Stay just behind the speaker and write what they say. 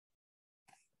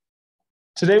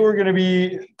Today we're going to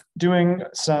be doing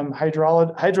some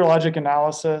hydrologic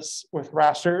analysis with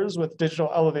rasters with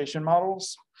digital elevation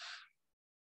models.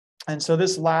 And so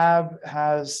this lab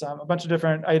has a bunch of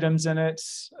different items in it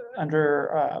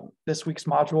under this week's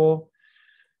module.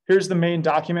 Here's the main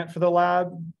document for the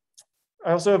lab.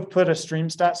 I also have put a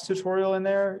StreamStats tutorial in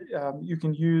there. You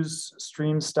can use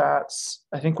StreamStats.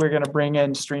 I think we're going to bring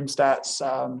in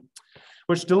StreamStats,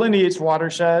 which delineates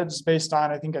watersheds based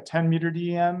on, I think, a 10-meter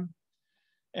DEM.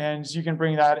 And you can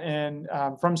bring that in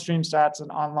from StreamStats, an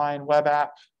online web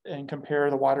app, and compare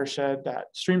the watershed that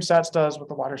StreamStats does with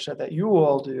the watershed that you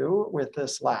will do with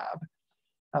this lab.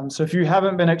 So if you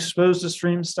haven't been exposed to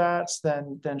StreamStats,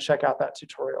 then check out that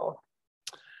tutorial.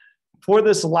 For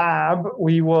this lab,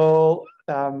 we will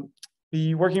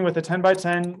be working with a 10 by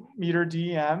 10 meter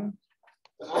DEM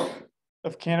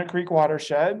of Cannon Creek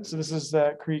watershed. So this is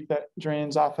the creek that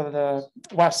drains off of the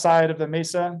west side of the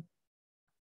mesa.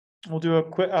 We'll do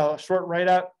a short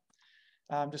write-up,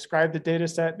 describe the data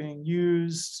set being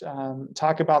used,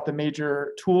 talk about the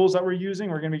major tools that we're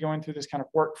using. We're going to be going through this kind of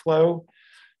workflow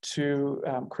to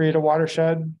create a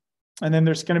watershed. And then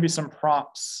there's going to be some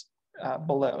prompts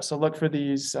below. So look for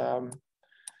these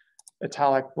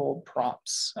italic bold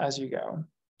prompts as you go.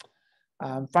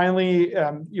 Finally,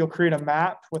 you'll create a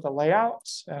map with a layout.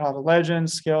 It'll have a legend,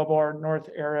 scale bar, north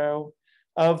arrow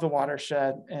of the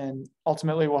watershed, and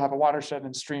ultimately we'll have a watershed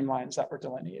and streamlines that we're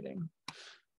delineating.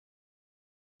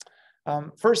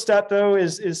 First step though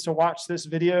is to watch this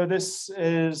video. This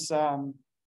is,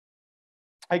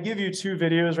 I give you two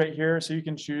videos right here, so you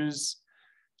can choose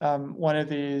one of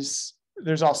these.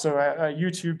 There's also a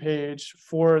YouTube page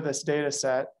for this data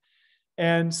set.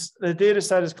 And the data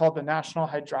set is called the National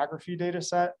Hydrography Data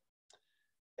Set.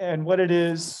 And what it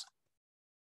is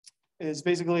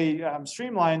basically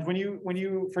streamlined. When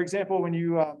you, for example, when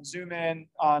you zoom in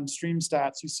on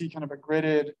StreamStats, you see kind of a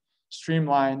gridded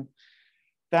streamline.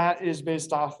 That is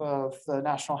based off of the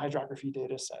National Hydrography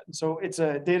Data Set. And so it's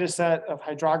a data set of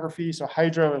hydrography. So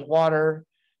hydro is water,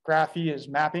 graphy is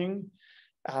mapping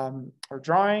or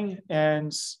drawing.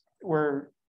 And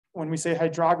when we say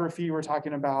hydrography, we're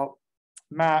talking about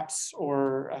maps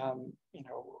or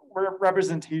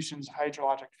representations of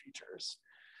hydrologic features.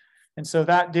 And so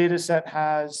that data set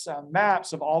has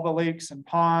maps of all the lakes and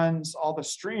ponds, all the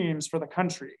streams for the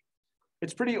country.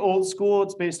 It's pretty old school.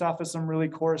 It's based off of some really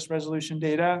coarse resolution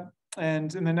data.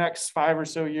 And in the next 5 or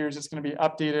so years, it's going to be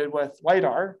updated with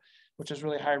LiDAR, which is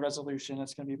really high resolution.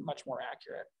 It's going to be much more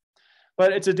accurate.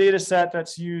 But it's a data set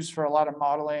that's used for a lot of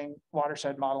modeling,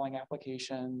 watershed modeling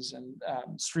applications and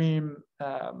stream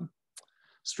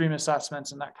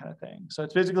assessments and that kind of thing. So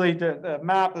it's basically the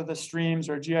map of the streams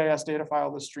or GIS data file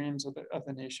of the streams of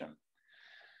the nation.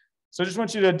 So I just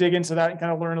want you to dig into that and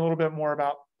kind of learn a little bit more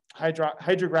about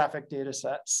hydrographic data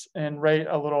sets and write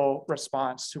a little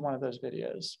response to one of those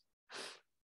videos.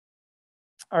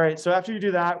 All right, so after you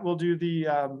do that, we'll do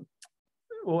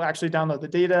we'll actually download the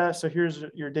data. So here's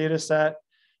your data set.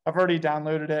 I've already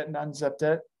downloaded it and unzipped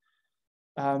it.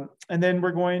 And then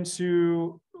we're going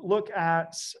to look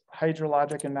at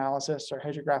hydrologic analysis or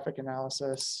hydrographic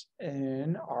analysis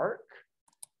in ARC.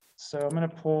 So I'm going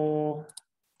to pull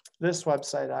this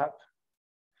website up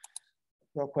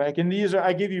real quick. And these are,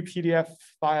 I give you PDF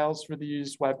files for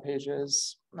these web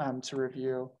pages to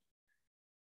review.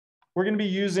 We're going to be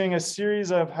using a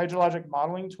series of hydrologic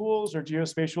modeling tools or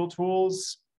geospatial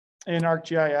tools in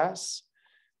ArcGIS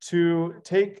to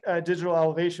take a digital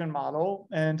elevation model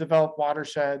and develop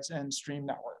watersheds and stream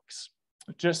networks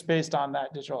just based on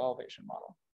that digital elevation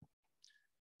model.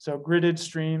 So gridded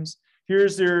streams.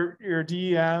 Here's your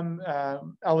DEM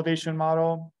elevation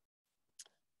model.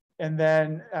 And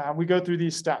then we go through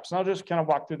these steps. And I'll just kind of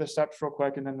walk through the steps real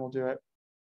quick and then we'll do it.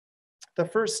 The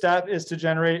first step is to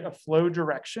generate a flow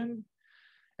direction.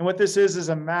 And what this is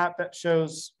a map that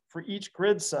shows for each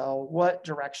grid cell, what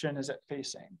direction is it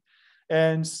facing?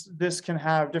 And this can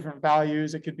have different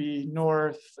values. It could be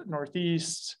north,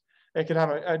 northeast. It could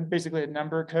have basically a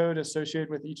number code associated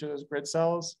with each of those grid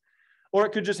cells. Or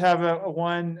it could just have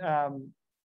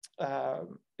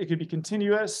it could be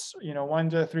continuous, 1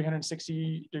 to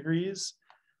 360 degrees,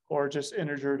 or just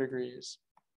integer degrees.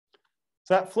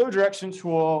 So that flow direction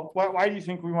tool, why do you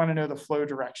think we want to know the flow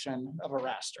direction of a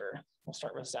raster? We'll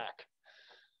start with Zach.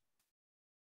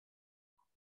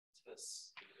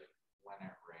 When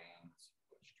it rains,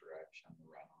 which direction the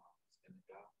runoff is going to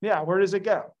go. Yeah, where does it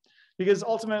go? Because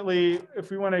ultimately, if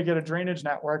we want to get a drainage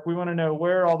network, we want to know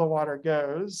where all the water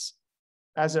goes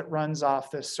as it runs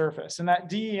off this surface. And that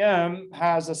DEM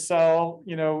has a cell,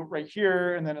 right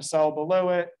here, and then a cell below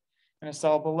it, and a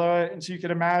cell below it. And so you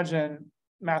could imagine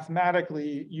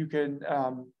mathematically, you can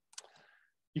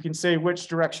you can say which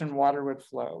direction water would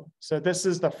flow. So this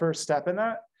is the first step in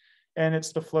that, and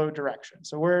it's the flow direction.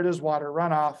 So where does water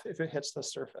run off if it hits the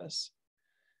surface?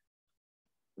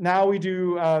 Now we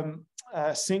do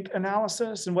sink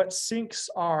analysis, and what sinks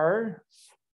are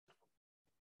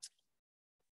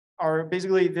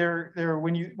basically they're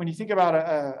when you think about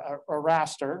a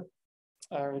raster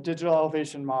or a digital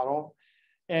elevation model,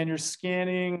 and you're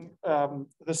scanning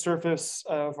the surface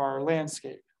of our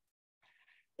landscape.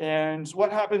 And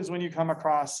what happens when you come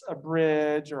across a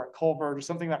bridge or a culvert or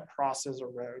something that crosses a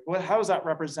road? How is that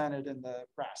represented in the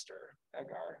raster,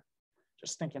 Edgar?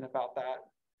 Just thinking about that.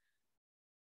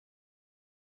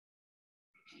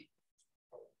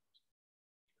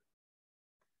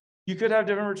 You could have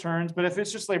different returns, but if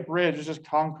it's just like bridge, it's just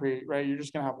concrete, right? You're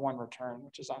just gonna have one return,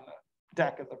 which is on the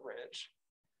deck of the bridge.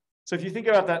 So if you think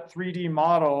about that 3D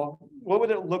model, what would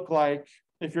it look like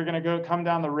if you're gonna come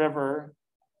down the river?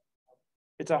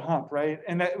 It's a hump, right?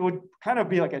 And that would kind of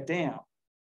be like a dam.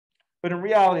 But in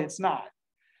reality, it's not.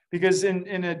 Because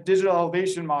in a digital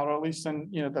elevation model, at least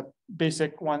in the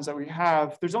basic ones that we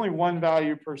have, there's only one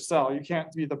value per cell. You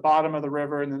can't be the bottom of the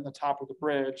river and then the top of the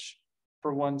bridge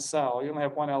for one cell. You only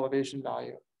have one elevation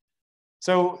value.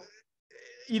 So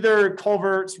either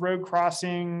culverts, road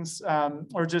crossings,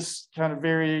 or just kind of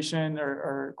variation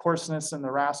or coarseness in the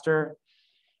raster,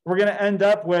 we're going to end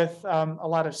up with a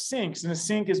lot of sinks. And a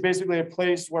sink is basically a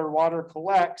place where water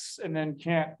collects and then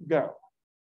can't go,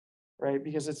 right?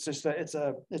 Because it's just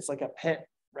it's like a pit,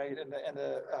 right, in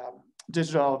the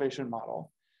digital elevation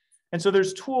model. And so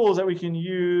there's tools that we can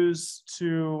use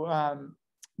to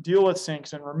deal with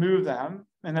sinks and remove them,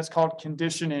 and that's called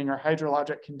conditioning or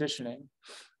hydrologic conditioning.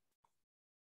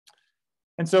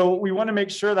 And so we want to make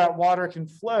sure that water can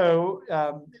flow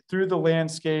through the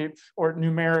landscape or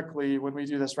numerically when we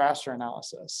do this raster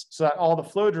analysis, so that all the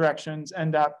flow directions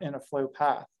end up in a flow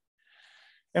path.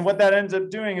 And what that ends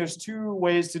up doing, there's two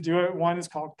ways to do it. One is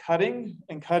called cutting,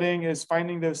 and cutting is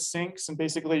finding those sinks and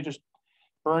basically just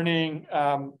burning,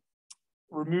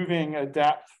 removing a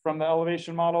depth from the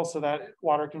elevation model so that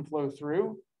water can flow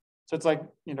through. So it's like,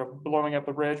 blowing up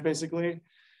the bridge basically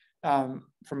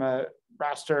from a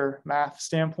raster math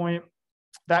standpoint.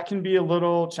 That can be a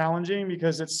little challenging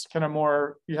because it's kind of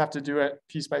more, you have to do it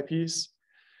piece by piece.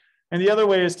 And the other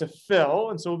way is to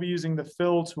fill. And so we'll be using the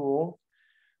fill tool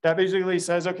that basically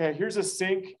says, okay, here's a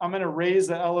sink. I'm going to raise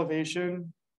the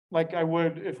elevation like I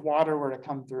would if water were to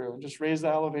come through, and just raise the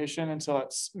elevation until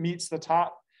it meets the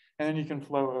top, and then you can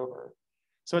flow over.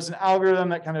 So it's an algorithm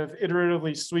that kind of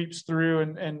iteratively sweeps through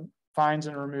and finds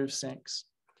and removes sinks.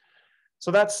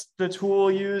 So that's the tool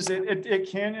we'll use. It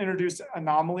can introduce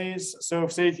anomalies. So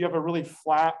say if you have a really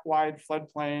flat, wide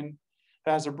floodplain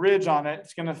that has a bridge on it,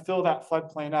 it's going to fill that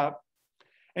floodplain up,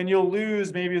 and you'll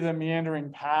lose maybe the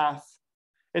meandering path.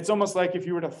 It's almost like if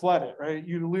you were to flood it, right?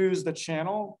 You lose the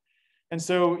channel. And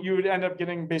so you would end up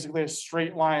getting basically a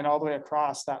straight line all the way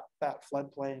across that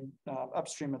floodplain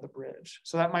upstream of the bridge.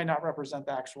 So that might not represent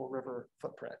the actual river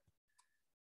footprint.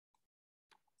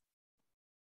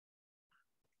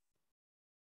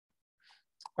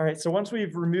 All right, so once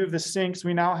we've removed the sinks,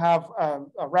 we now have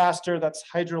a raster that's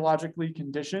hydrologically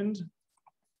conditioned,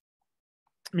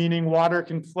 meaning water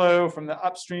can flow from the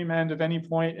upstream end of any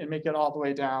point and make it all the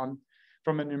way down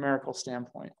from a numerical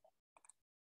standpoint.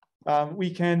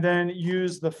 We can then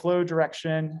use the flow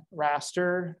direction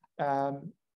raster to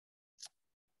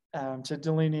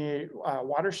delineate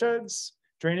watersheds,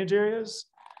 drainage areas.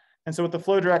 And so with the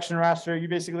flow direction raster, you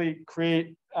basically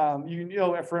create,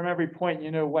 from every point,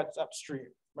 what's upstream,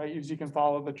 right? You can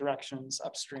follow the directions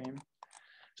upstream.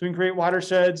 So we can create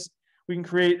watersheds. We can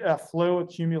create a flow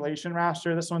accumulation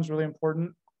raster. This one's really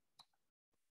important.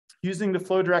 Using the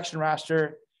flow direction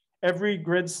raster, every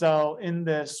grid cell in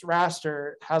this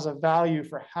raster has a value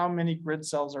for how many grid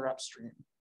cells are upstream.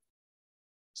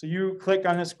 So you click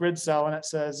on this grid cell and it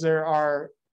says there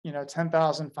are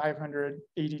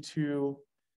 10,582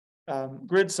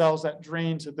 grid cells that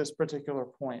drain to this particular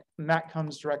point. And that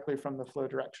comes directly from the flow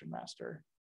direction raster.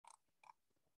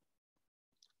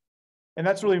 And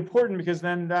that's really important because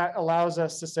then that allows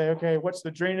us to say, okay, what's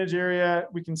the drainage area?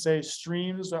 We can say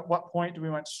streams. At what point do we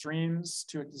want streams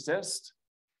to exist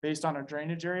based on a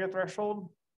drainage area threshold?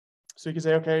 So you can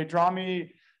say, okay, draw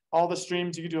me all the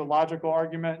streams. You can do a logical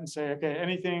argument and say, okay,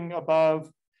 anything above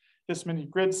this many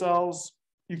grid cells,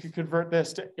 you could convert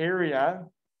this to area.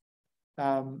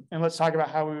 And let's talk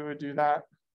about how we would do that.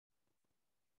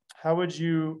 How would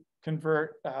you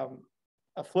convert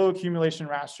a flow accumulation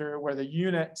raster where the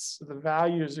units, the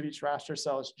values of each raster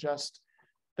cell is just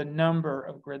the number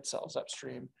of grid cells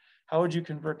upstream? How would you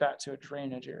convert that to a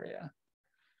drainage area?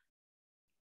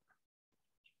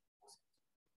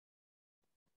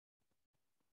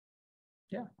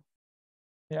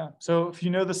 Yeah. So if you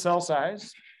know the cell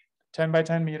size, 10 by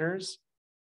 10 meters,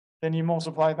 then you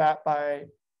multiply that by,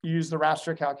 use the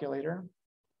raster calculator,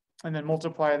 and then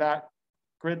multiply that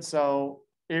grid cell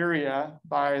area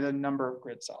by the number of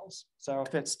grid cells. So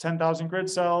if it's 10,000 grid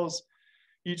cells,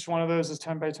 each one of those is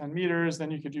 10 by 10 meters,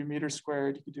 then you could do meters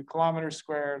squared, you could do kilometers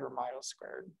squared or miles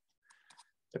squared,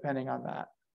 depending on that.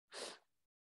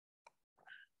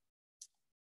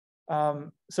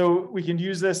 So we can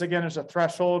use this again as a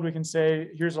threshold. We can say,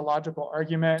 here's a logical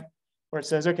argument where it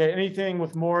says, okay, anything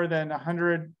with more than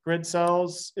 100 grid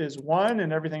cells is 1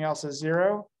 and everything else is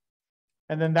 0.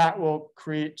 And then that will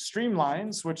create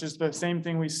streamlines, which is the same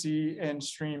thing we see in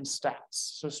stream stats.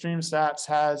 So stream stats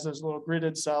has those little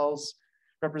gridded cells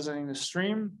representing the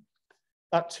stream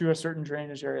up to a certain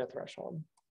drainage area threshold.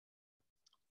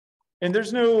 And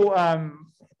there's no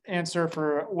answer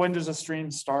for when does a stream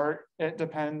start. It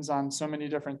depends on so many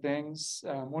different things.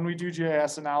 When we do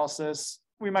GIS analysis,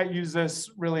 we might use this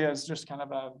really as just kind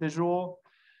of a visual.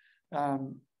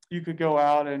 You could go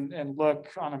out and look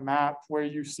on a map where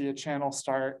you see a channel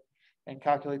start and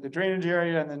calculate the drainage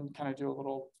area and then kind of do a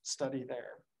little study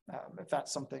there, if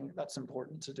that's something that's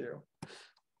important to do.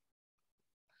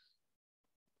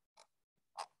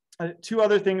 Two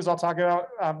other things I'll talk about.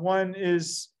 One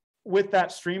is with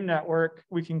that stream network,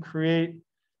 we can create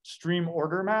stream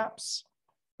order maps.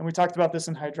 And we talked about this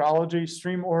in hydrology.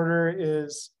 Stream order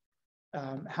is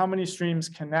how many streams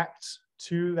connect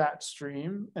to that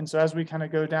stream. And so as we kind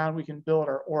of go down, we can build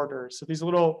our orders. So these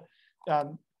little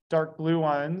dark blue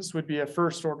ones would be a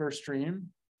first order stream.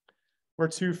 Where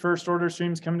 2 first order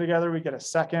streams come together, we get a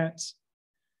second.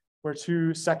 Where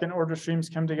 2 second order streams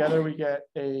come together, we get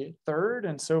a third,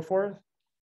 and so forth.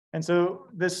 And so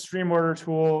this stream order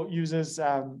tool uses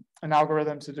an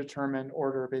algorithm to determine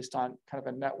order based on kind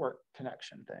of a network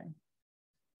connection thing.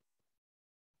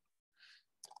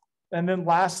 And then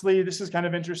lastly, this is kind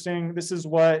of interesting. This is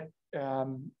what,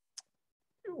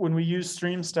 when we use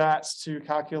stream stats to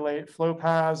calculate flow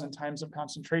paths and times of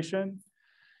concentration,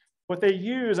 what they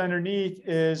use underneath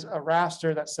is a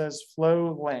raster that says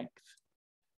flow length.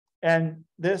 And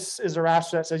this is a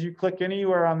raster that says you click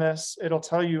anywhere on this, it'll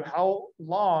tell you how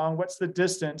long, what's the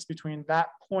distance between that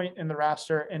point in the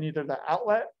raster and either the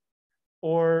outlet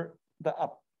or the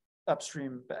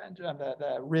upstream bend,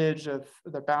 the ridge of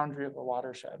the boundary of the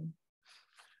watershed.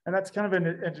 And that's kind of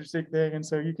an interesting thing. And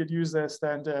so you could use this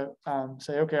then to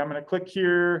say, okay, I'm going to click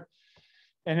here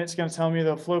and it's going to tell me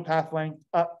the flow path length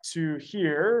up to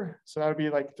here. So that would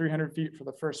be like 300 feet for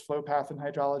the first flow path in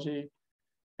hydrology.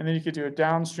 And then you could do a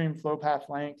downstream flow path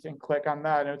length and click on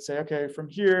that. And it would say, okay, from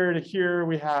here to here,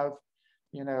 we have,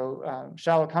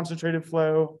 shallow concentrated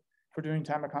flow for doing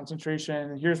time of concentration.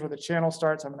 And here's where the channel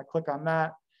starts. I'm going to click on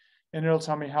that. And it'll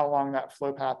tell me how long that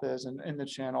flow path is in the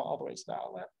channel all the way to the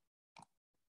outlet.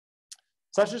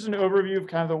 So that's just an overview of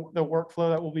kind of the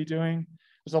workflow that we'll be doing.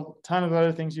 There's a ton of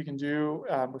other things you can do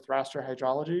with raster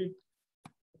hydrology.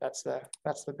 That's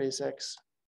the basics.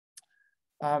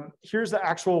 Here's the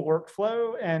actual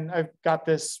workflow, and I've got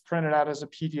this printed out as a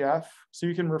PDF, so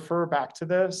you can refer back to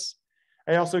this.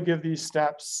 I also give these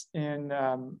steps in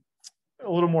a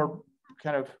little more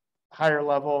kind of higher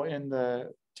level in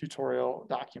the tutorial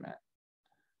document.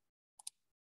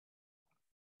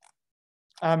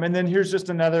 And then here's just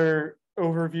another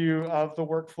overview of the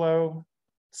workflow.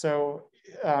 So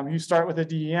you start with a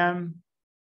DEM.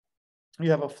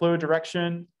 You have a flow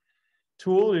direction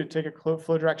tool. You take a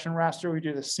flow direction raster. We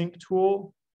do the sync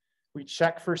tool. We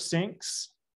check for sinks.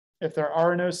 If there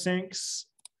are no sinks,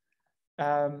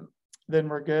 then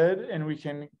we're good, and we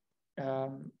can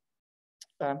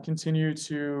continue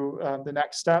to the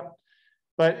next step.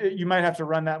 But you might have to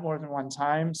run that more than one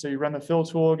time. So you run the fill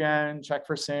tool again, check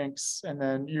for sinks, and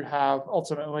then you have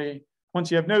ultimately, once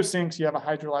you have no sinks, you have a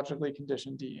hydrologically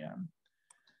conditioned DEM,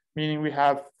 meaning we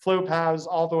have flow paths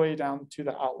all the way down to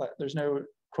the outlet. There's no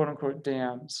quote unquote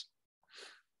dams.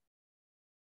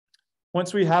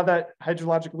 Once we have that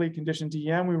hydrologically conditioned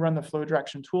DEM, we run the flow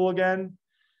direction tool again,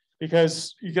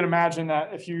 because you can imagine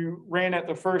that if you ran it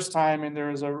the first time and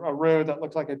there was a road that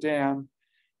looked like a dam,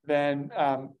 then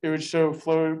it would show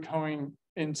flow going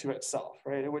into itself,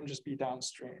 right? It wouldn't just be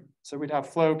downstream. So we'd have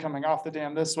flow coming off the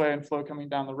dam this way and flow coming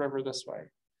down the river this way.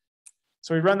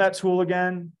 So we run that tool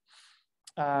again.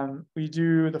 We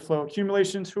do the flow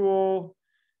accumulation tool.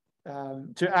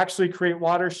 To actually create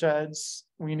watersheds,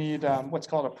 we need what's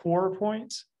called a pour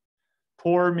point.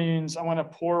 Pour means I want to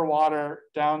pour water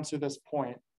down to this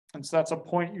point. And so that's a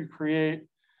point you create.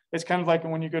 It's kind of like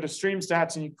when you go to stream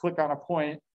stats and you click on a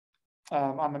point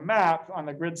on the map, on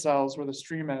the grid cells where the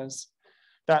stream is,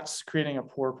 that's creating a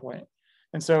pour point.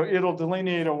 And so it'll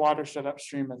delineate a watershed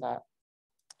upstream of that.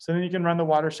 So then you can run the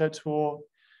watershed tool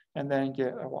and then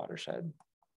get a watershed.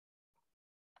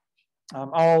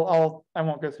 I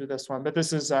won't go through this one, but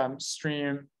this is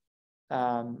stream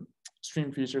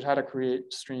features, how to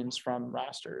create streams from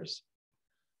rasters.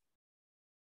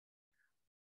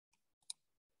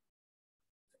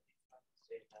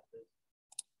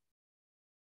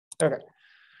 Okay.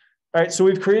 All right, so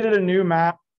we've created a new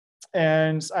map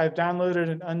and I've downloaded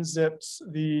and unzipped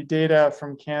the data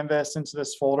from Canvas into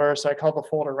this folder. So I call the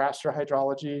folder Raster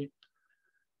Hydrology.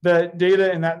 The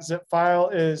data in that zip file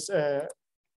is a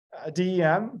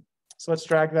DEM. So let's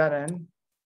drag that in.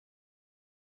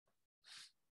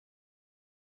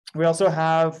 We also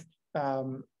have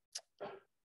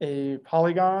a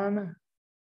polygon.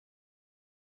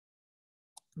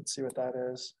 Let's see what that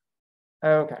is.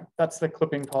 Okay, that's the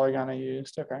clipping polygon I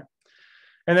used. Okay.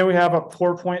 And then we have a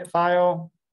 4-point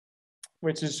file,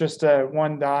 which is just a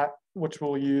 1 dot, which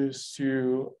we'll use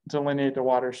to delineate the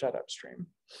watershed upstream.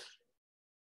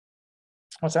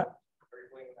 What's that?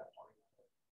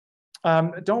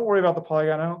 Don't worry about the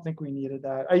polygon. I don't think we needed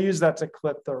that. I use that to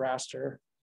clip the raster.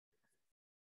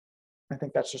 I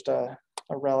think that's just a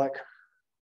relic.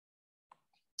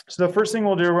 So the first thing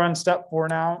we'll do, we're on step 4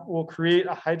 now. We'll create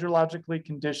a hydrologically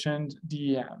conditioned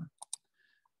DEM.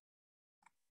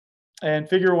 And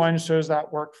figure 1 shows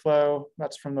that workflow.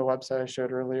 That's from the website I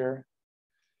showed earlier.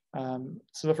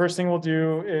 So the first thing we'll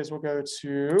do is we'll go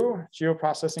to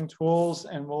geoprocessing tools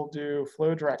and we'll do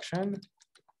flow direction.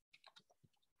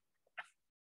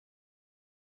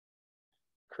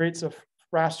 Creates a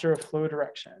raster of flow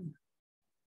direction.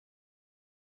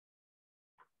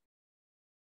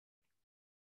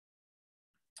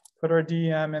 Put our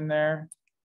DEM in there.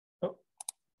 Oh,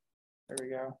 there we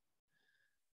go.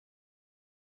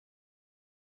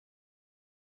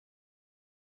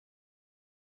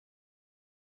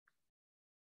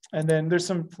 And then there's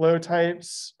some flow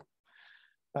types.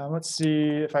 Let's see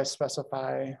if I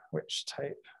specify which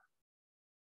type.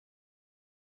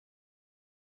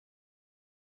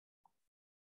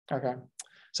 Okay,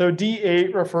 so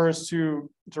D8 refers to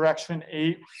direction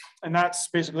 8, and that's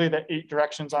basically the 8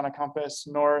 directions on a compass: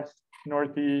 north,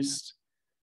 northeast,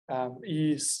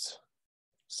 east,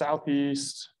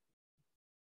 southeast,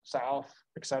 south,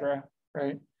 etc.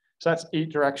 Right? So that's 8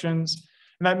 directions.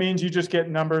 And that means you just get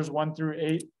numbers 1 through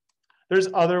 8. There's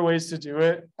other ways to do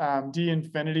it. D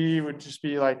infinity would just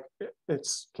be like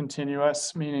it's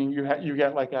continuous, meaning you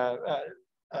get like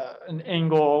an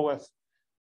angle with a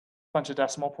bunch of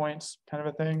decimal points, kind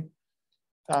of a thing.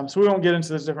 So we won't get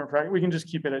into this different. We can just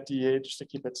keep it at D8 just to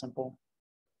keep it simple.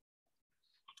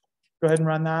 Go ahead and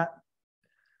run that.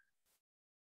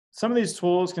 Some of these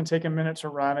tools can take a minute to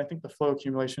run. I think the flow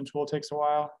accumulation tool takes a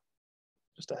while.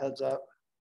 Just a heads up.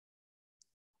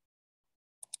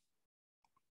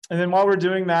 And then while we're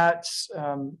doing that,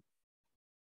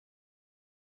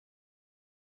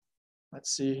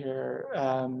 let's see here.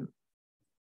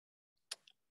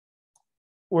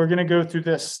 We're going to go through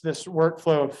this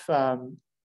workflow of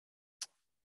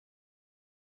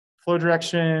flow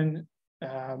direction,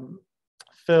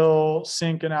 fill,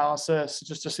 sink analysis,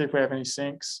 just to see if we have any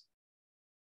sinks.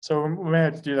 So we may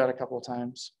have to do that a couple of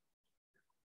times.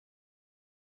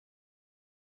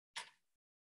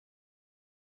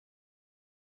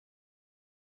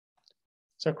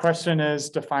 So question is,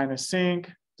 define a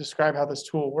sink, describe how this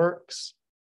tool works.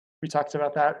 We talked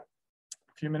about that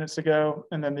a few minutes ago.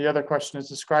 And then the other question is,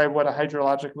 describe what a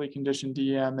hydrologically conditioned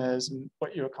DEM is and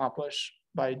what you accomplish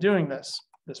by doing this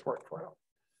workflow.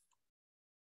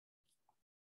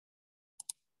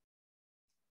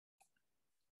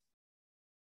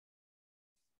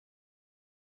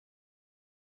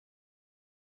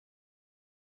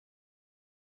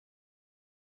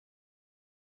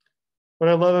 What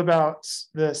I love about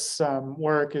this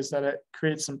work is that it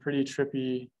creates some pretty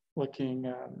trippy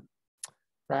looking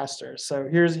rasters. So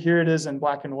here it is in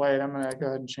black and white. I'm gonna go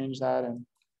ahead and change that and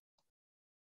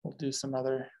we'll do some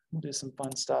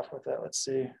fun stuff with it. Let's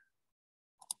see.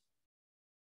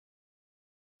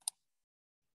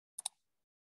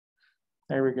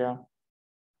 There we go.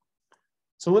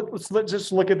 So let's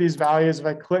just look at these values. If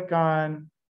I click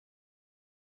on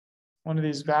one of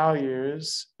these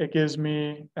values, it gives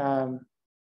me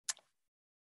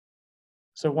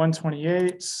so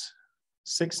 128,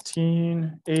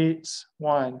 16, 8,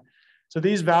 1. So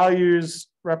these values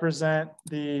represent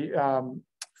the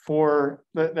for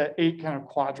the 8 kind of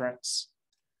quadrants.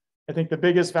 I think the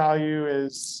biggest value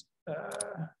is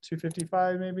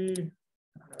 255 maybe. I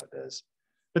don't know what it is.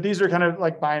 But these are kind of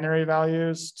like binary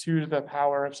values, 2 to the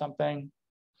power of something.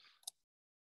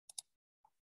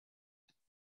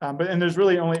 And there's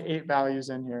really only 8 values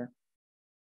in here.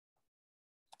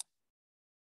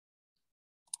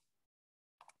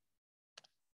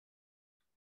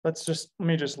 Let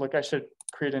me just look. I should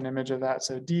create an image of that.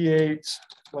 So D8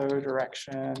 flow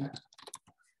direction.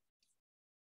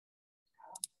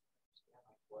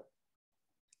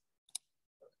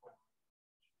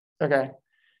 Okay,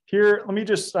 here, let me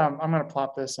just, I'm gonna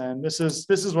plop this in. This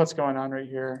is what's going on right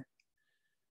here.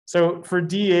 So for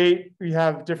D8, we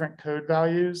have different code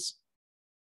values.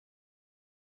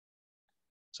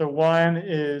 So 1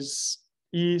 is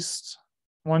east,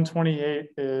 128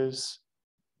 is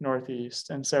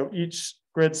northeast. And so each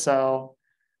grid cell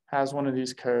has one of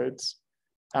these codes.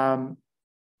 And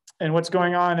what's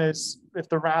going on is if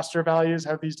the raster values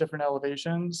have these different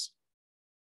elevations,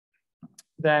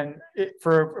 then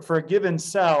for a given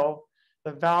cell,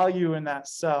 the value in that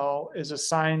cell is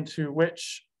assigned to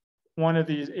which one of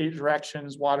these 8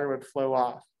 directions water would flow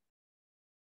off.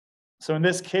 So in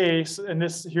this case,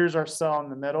 here's our cell in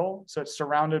the middle. So it's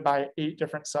surrounded by 8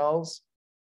 different cells.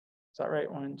 Is that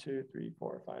right? 1, 2, 3,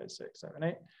 4, 5, 6, 7,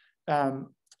 8.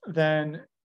 Then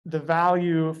the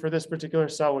value for this particular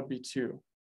cell would be 2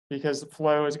 because the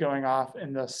flow is going off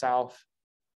in the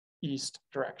southeast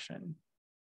direction.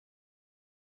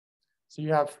 So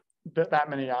you have that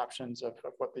many options of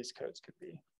what these codes could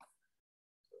be.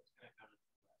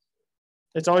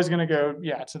 It's always going to go,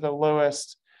 yeah, to the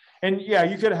lowest. And yeah,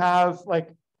 you could have, like,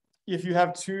 if you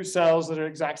have 2 cells that are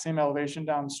exact same elevation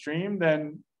downstream,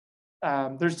 then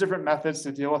there's different methods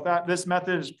to deal with that. This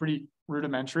method is pretty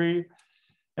rudimentary.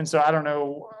 And so I don't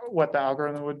know what the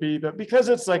algorithm would be, but because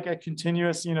it's like a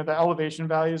continuous, the elevation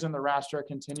values in the raster are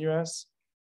continuous.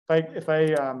 If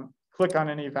I click on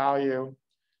any value,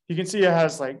 you can see it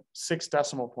has like 6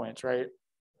 decimal points, right?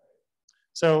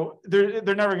 So they're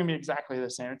never going to be exactly the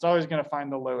same. It's always going to find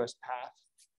the lowest path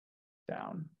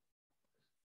down.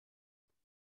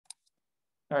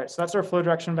 All right, so that's our flow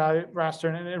direction value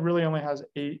raster, and it really only has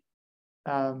 8.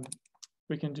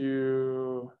 We can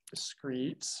do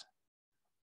discrete,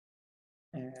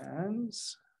 and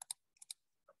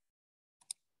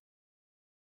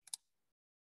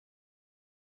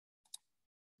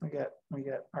we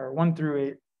get our 1 through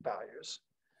 8 values.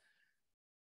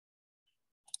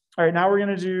 All right, now we're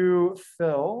going to do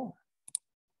fill.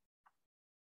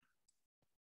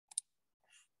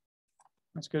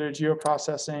 Let's go to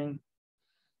geoprocessing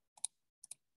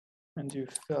and do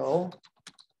fill.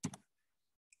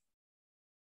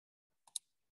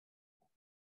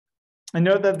 And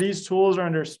note that these tools are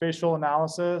under spatial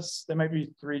analysis. They might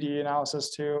be 3D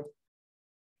analysis too.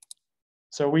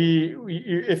 So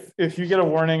if you get a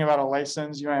warning about a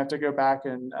license, you might have to go back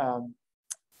and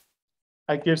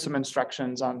I give some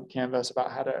instructions on Canvas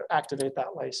about how to activate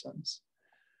that license.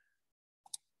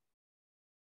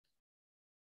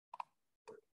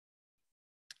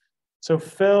 So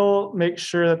fill, make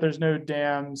sure that there's no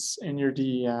dams in your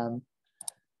DEM.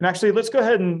 And actually, let's go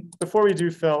ahead and, before we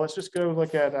do fill, let's just go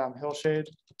look at hillshade.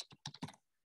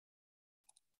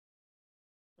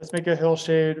 Let's make a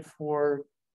hillshade for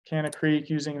Canna Creek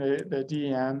using the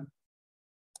DEM.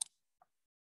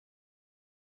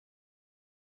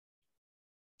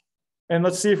 And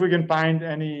let's see if we can find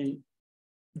any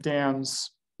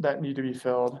dams that need to be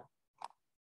filled.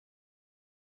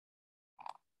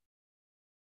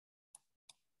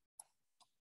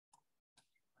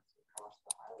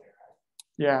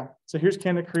 Yeah, so here's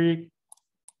Canna Creek.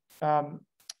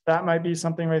 That might be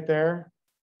something right there,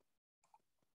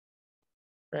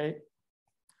 right?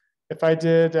 If I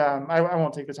did, I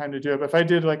won't take the time to do it, but if I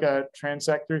did like a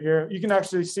transect through here, you can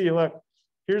actually see, look,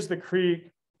 here's the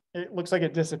creek. It looks like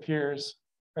it disappears,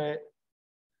 right?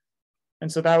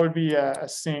 And so that would be a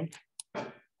sink.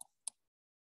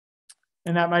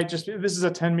 And that might just be, this is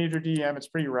a 10-meter DEM, it's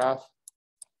pretty rough.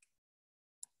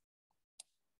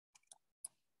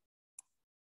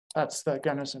 That's the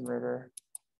Gunnison River.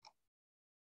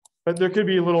 But there could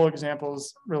be little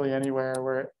examples really anywhere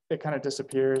where it kind of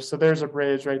disappears. So there's a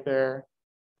bridge right there.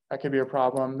 That could be a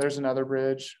problem. There's another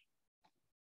bridge.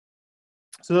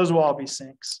 So those will all be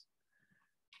sinks.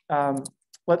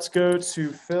 Let's go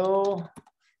to fill.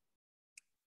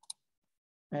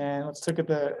 And let's look at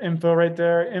the info right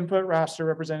there. Input raster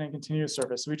representing continuous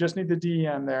surface. So we just need the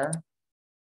DEM there.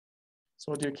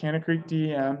 So we'll do Canna Creek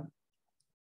DEM.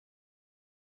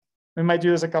 We might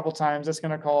do this a couple times. It's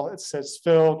going to call, it says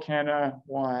fill Canna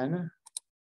 1.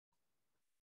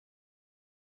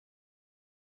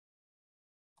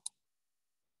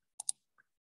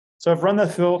 So I've run the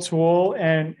fill tool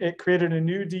and it created a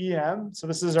new DEM. So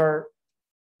this is our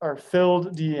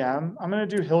filled DEM. I'm going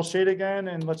to do hillshade again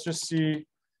and let's just see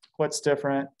what's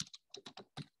different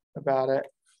about it.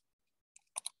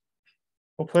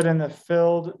 We'll put in the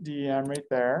filled DEM right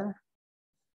there.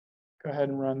 Go ahead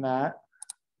and run that.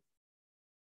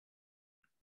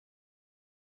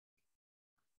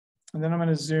 And then I'm going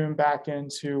to zoom back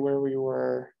into where we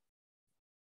were.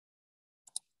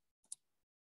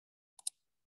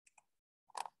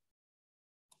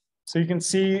 So you can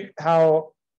see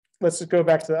how, let's just go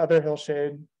back to the other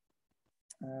hillshade.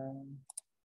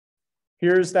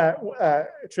 Here's that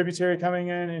tributary coming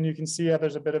in, and you can see how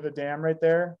there's a bit of a dam right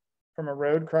there from a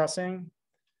road crossing.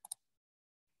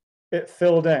 It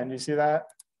filled in, you see that?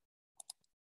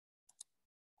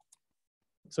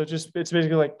 So it's basically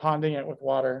like ponding it with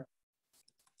water.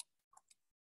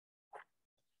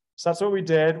 So that's what we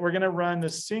did. We're going to run the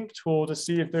sync tool to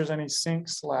see if there's any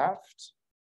sinks left.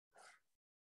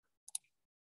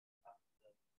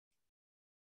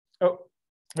 Oh,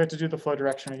 we have to do the flow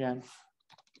direction again.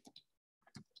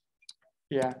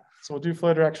 Yeah, so we'll do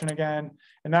flow direction again.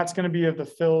 And that's going to be of the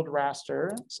filled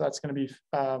raster. So that's going to be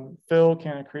fill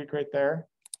Cannon Creek right there.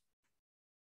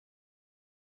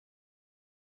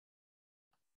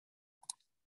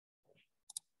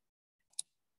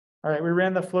 All right, we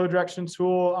ran the flow direction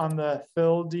tool on the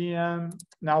fill DM.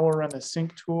 Now we'll run the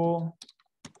sync tool.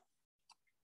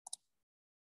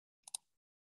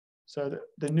 So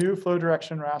the new flow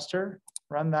direction raster,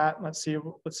 run that. Let's see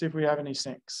if we have any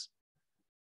sinks.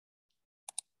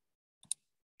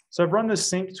 So I've run the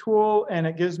sync tool and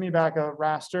it gives me back a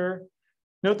raster.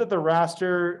 Note that the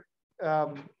raster, I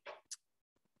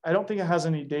don't think it has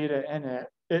any data in it.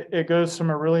 It goes from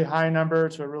a really high number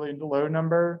to a really low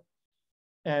number.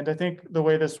 And I think the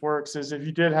way this works is if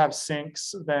you did have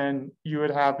sinks, then you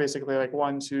would have basically like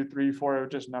 1, 2, 3, 4, it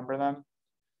would just number them.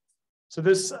 So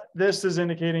this is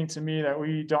indicating to me that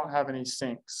we don't have any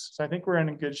sinks. So I think we're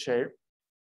in good shape.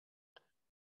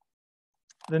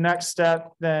 The next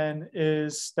step then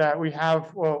is that we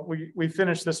have, well, we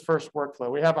finished this first workflow.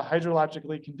 We have a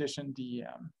hydrologically conditioned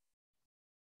DEM.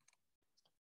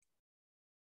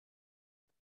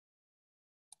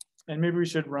 And maybe we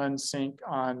should run sync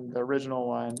on the original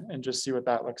one and just see what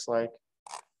that looks like,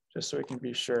 just so we can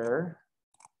be sure.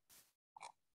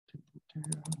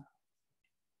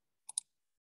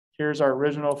 Here's our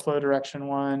original flow direction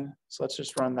one. So let's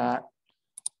just run that.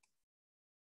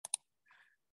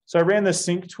 So I ran the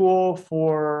sync tool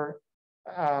for,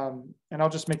 and I'll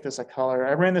just make this a color.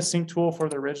 I ran the sync tool for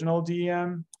the original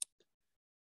DEM.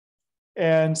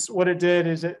 And what it did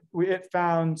is it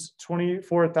found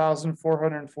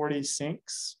 24,440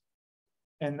 sinks.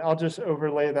 And I'll just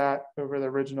overlay that over the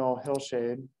original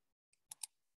hillshade.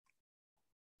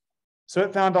 So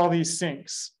it found all these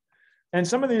sinks. And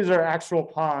some of these are actual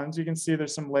ponds. You can see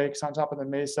there's some lakes on top of the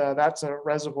mesa. That's a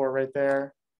reservoir right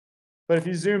there. But if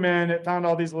you zoom in, it found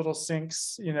all these little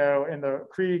sinks, you know, in the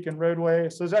creek and roadway.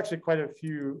 So there's actually quite a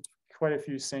few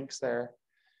sinks there.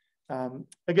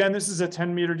 Again, this is a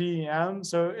 10-meter DEM,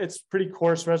 so it's pretty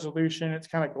coarse resolution. It's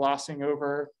kind of glossing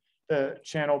over the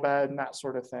channel bed and that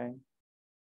sort of thing.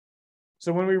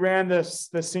 So when we ran the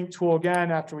sync tool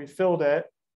again after we filled it,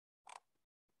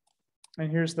 and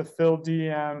here's the filled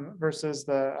DEM versus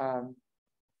the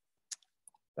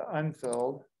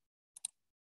unfilled,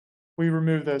 we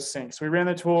removed those sinks. We ran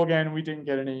the tool again, we didn't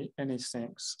get any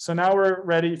sinks. So now we're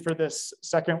ready for this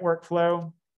second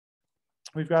workflow.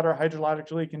 We've got our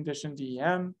hydrologically conditioned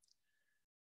DEM.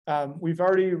 We've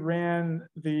already ran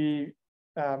the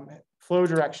flow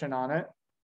direction on it,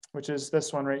 which is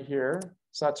this one right here.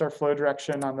 So that's our flow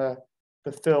direction on the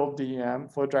filled DEM,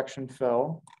 flow direction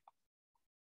fill.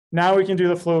 Now we can do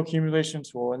the flow accumulation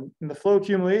tool. And the flow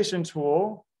accumulation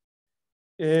tool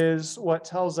is what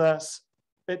tells us,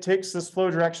 it takes this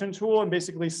flow direction tool and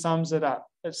basically sums it up.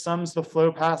 It sums the flow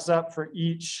paths up for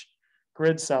each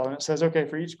grid cell. And it says, okay,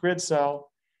 for each grid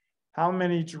cell, how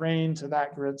many drain to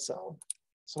that grid cell?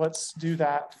 So let's do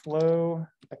that flow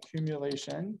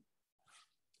accumulation.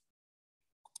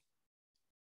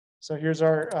 So here's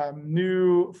our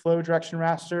new flow direction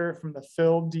raster from the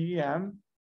filled DEM.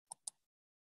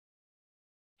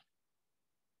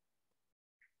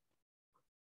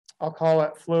 I'll call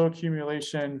it flow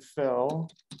accumulation fill.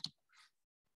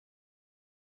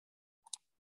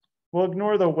 We'll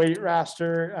ignore the weight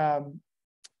raster.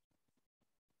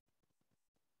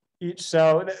 Each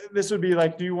cell, this would be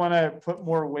like, do you want to put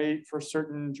more weight for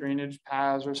certain drainage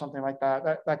paths or something like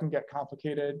that? That can get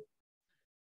complicated.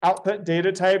 Output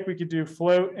data type, we could do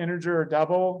float, integer, or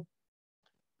double.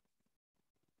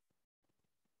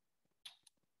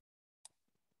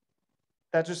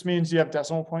 That just means you have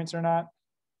decimal points or not.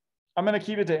 I'm going to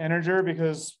keep it to integer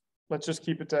because let's just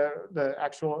keep it to the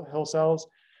actual hill cells.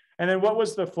 And then what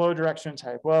was the flow direction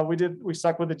type? Well, we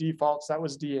stuck with the defaults. That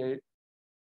was D8.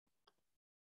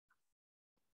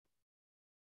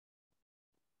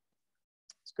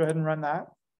 Let's go ahead and run that.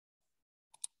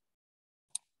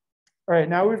 All right,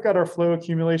 now we've got our flow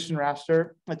accumulation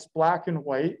raster. It's black and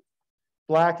white.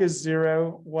 Black is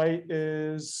 0, white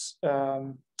is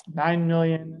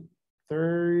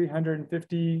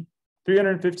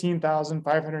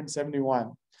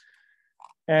 9,315,571.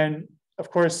 And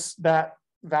of course, that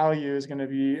value is going to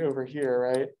be over here,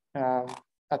 right,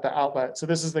 at the outlet. So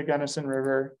this is the Gunnison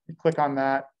River. You click on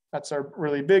that. That's our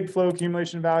really big flow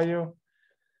accumulation value.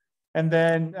 And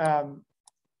then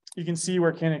you can see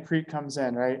where Cannon Creek comes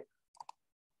in, right?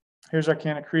 Here's our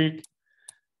Cannon Creek.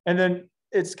 And then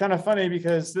it's kind of funny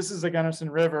because this is the Gunnison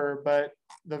River, but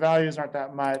the values aren't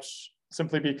that much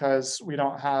simply because we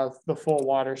don't have the full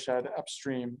watershed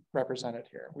upstream represented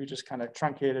here. We just kind of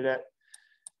truncated it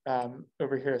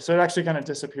over here. So it actually kind of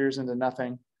disappears into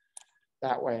nothing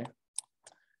that way.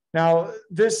 Now,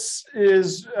 this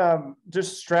is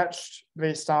just stretched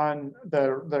based on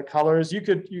the colors. You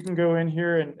can go in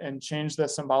here and change the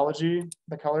symbology,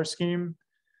 the color scheme,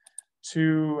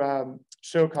 to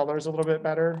show colors a little bit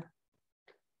better.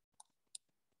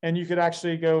 And you could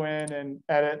actually go in and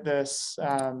edit this.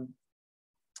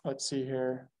 Let's see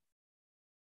here.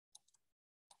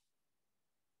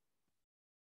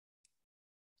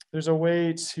 There's a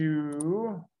way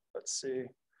to, let's see.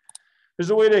 There's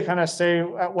a way to kind of say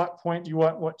at what point you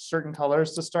want what certain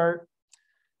colors to start.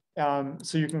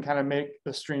 So you can kind of make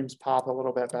the streams pop a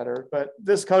little bit better. But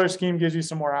this color scheme gives you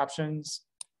some more options.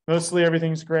 Mostly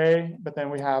everything's gray, but then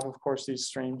we have, of course, these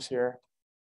streams here.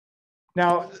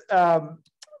 Now,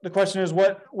 the question is,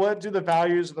 what do the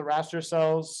values of the raster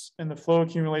cells in the flow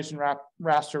accumulation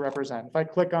raster represent? If I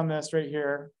click on this right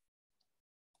here,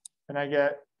 and I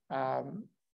get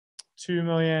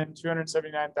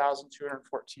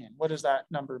 2,279,214. What does that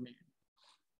number mean?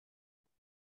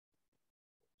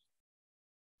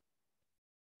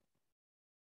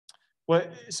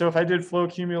 So if I did flow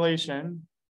accumulation,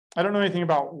 I don't know anything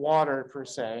about water per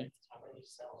se.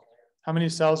 How many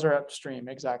cells are upstream?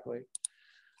 Exactly.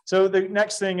 So the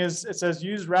next thing is, it says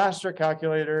use raster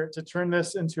calculator to turn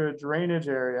this into a drainage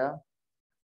area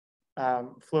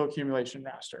flow accumulation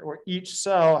raster, where each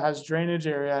cell has drainage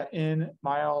area in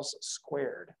miles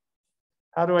squared.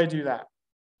 How do I do that?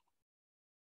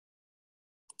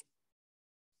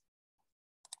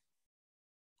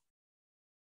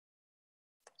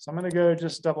 So I'm going to go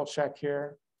just double check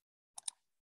here.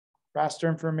 Raster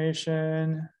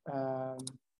information,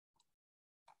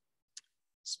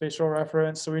 spatial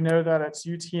reference. So we know that it's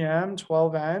UTM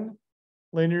 12N.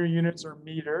 Linear units are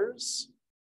meters.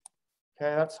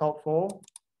 Okay, that's helpful.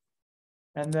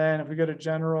 And then if we go to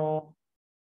general,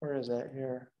 where is it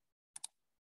here?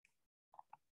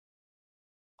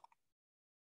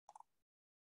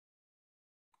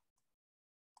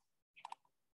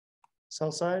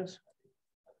 Cell size.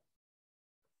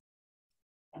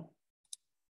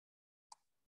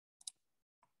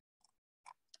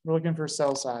 We're looking for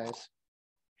cell size.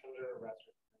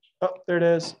 Oh, there it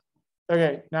is.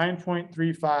 Okay,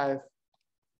 9.35.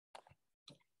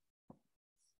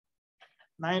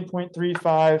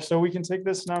 9.35. So we can take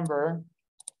this number.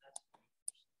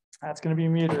 That's going to be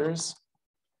meters.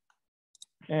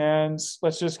 And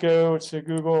let's just go to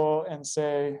Google and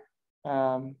say,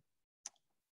 we're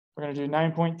going to do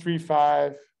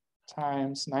 9.35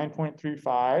 times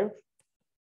 9.35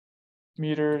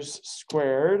 meters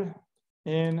squared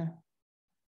in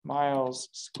miles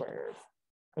squared.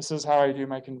 This is how I do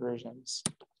my conversions.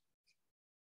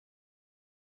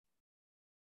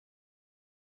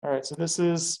 All right, so this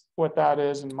is what that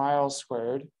is in miles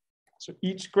squared. So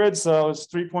each grid cell is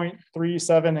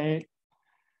 3.378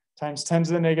 times 10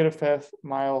 to the negative fifth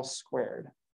miles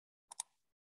squared.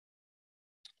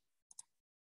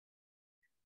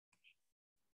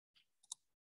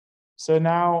 So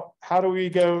now, how do we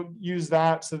go use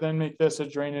that to then make this a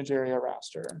drainage area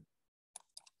raster?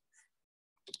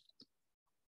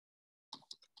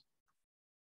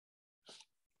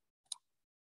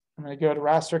 I'm going to go to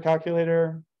raster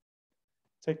calculator,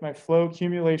 take my flow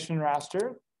accumulation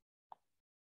raster,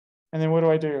 and then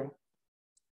what do?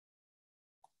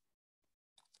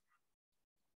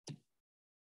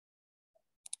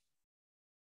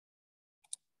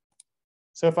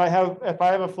 So if I have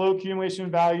a flow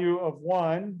accumulation value of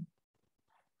 1,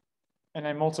 and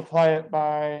I multiply it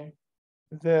by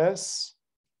this,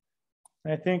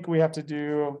 I think we have to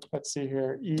do, let's see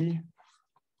here, E.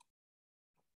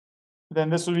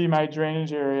 Then this would be my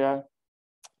drainage area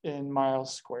in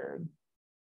miles squared.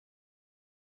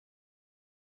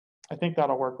 I think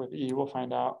that'll work with E. We'll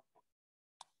find out.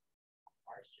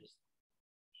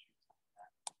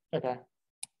 Okay.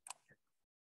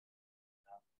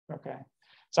 Okay.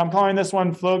 So I'm calling this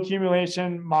one flow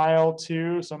accumulation mile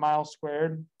 2, so mile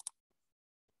squared.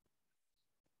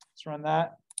 Let's run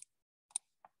that.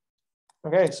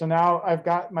 Okay, so now I've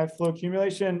got my flow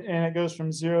accumulation and it goes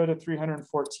from 0 to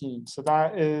 314. So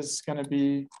that is going to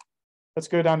be, let's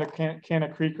go down to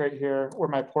Canna Creek right here where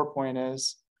my pour point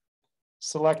is.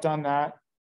 Select on that.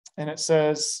 And it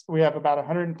says we have about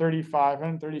 135,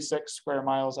 136 square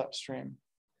miles upstream.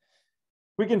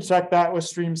 We can check that with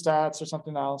stream stats or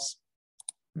something else,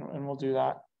 and we'll do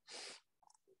that.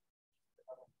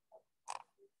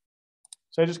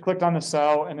 So I just clicked on the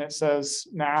cell and it says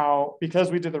now,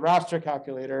 because we did the raster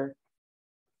calculator,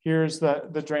 here's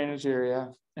the drainage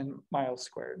area in miles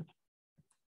squared.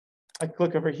 I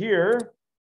click over here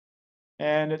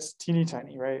and it's teeny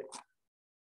tiny, right?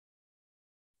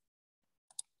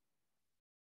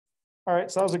 All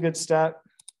right, so that was a good step.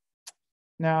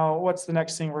 Now, what's the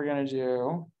next thing we're going to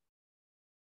do?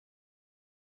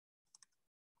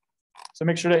 So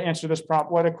make sure to answer this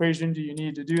prompt. What equation do you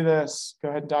need to do this? Go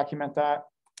ahead and document that.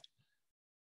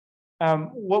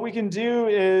 What we can do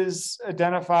is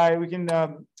identify, we can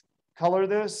color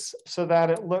this so that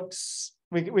it looks,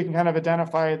 we can kind of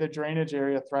identify the drainage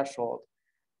area threshold.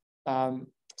 So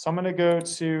I'm going to go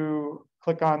to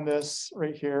click on this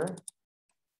right here.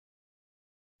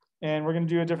 And we're going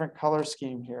to do a different color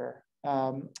scheme here.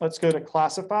 Let's go to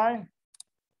classify.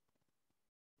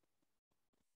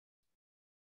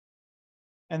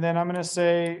 And then I'm going to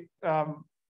say,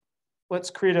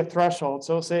 let's create a threshold.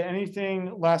 So we'll say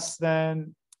anything less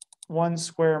than 1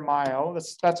 square mile.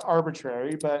 That's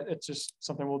arbitrary, but it's just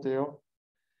something we'll do.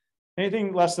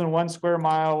 Anything less than 1 square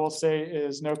mile, we'll say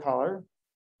is no color.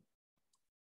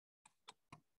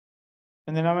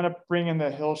 And then I'm going to bring in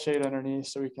the hill shade underneath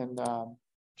so we can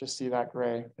just see that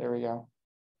gray. There we go.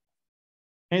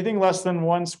 Anything less than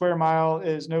 1 square mile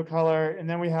is no color. And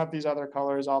then we have these other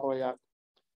colors all the way up.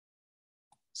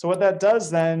 So what that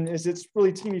does then is it's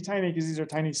really teeny tiny because these are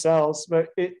tiny cells, but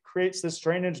it creates this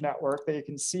drainage network that you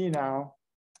can see now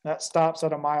that stops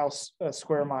at a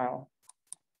square mile.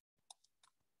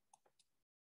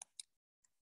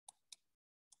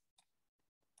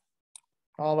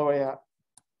 All the way up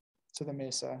to the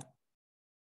mesa.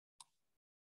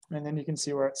 And then you can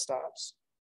see where it stops.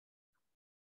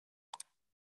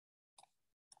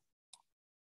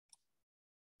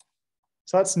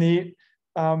 So that's neat.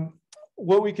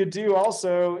 What we could do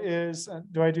also is,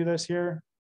 do I do this here?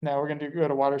 No, we're going to go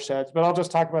to watersheds, but I'll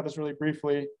just talk about this really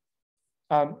briefly.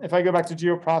 If I go back to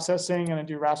geoprocessing and I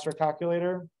do raster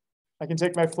calculator, I can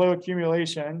take my flow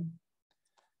accumulation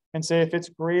and say if it's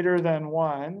greater than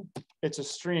 1, it's a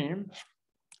stream.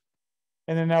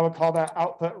 And then I would call that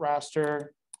output raster.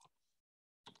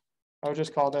 I would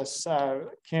just call this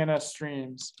Canna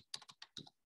streams.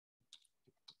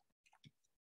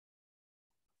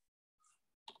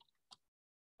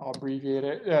 I'll abbreviate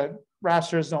it.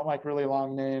 Rasters don't like really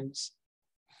long names.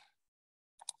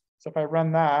 So if I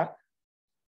run that,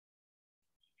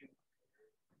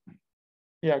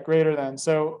 yeah, greater than.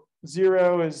 So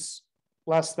 0 is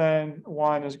less than,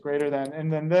 1 is greater than.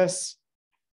 And then this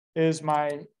is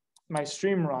my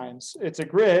streamlines. It's a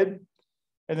grid.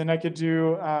 And then I could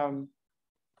do, and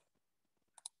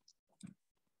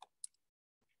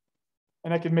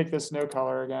I could make this no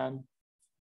color again.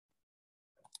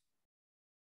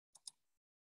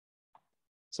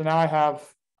 So now I have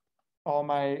all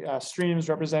my streams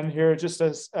represented here just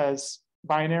as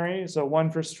binary. So 1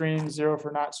 for stream, 0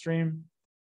 for not stream.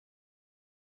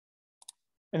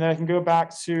 And then I can go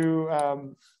back to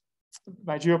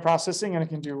my geoprocessing and I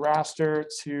can do raster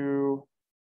to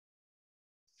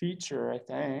feature, I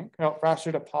think. Oh,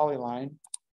 raster to polyline.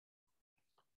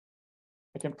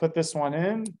 I can put this one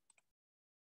in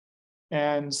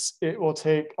and it will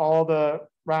take all the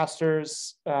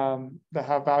rasters that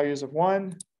have values of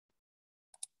 1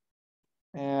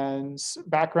 and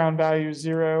background value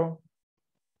 0.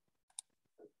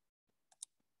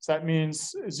 So that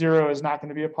means 0 is not going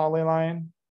to be a polyline.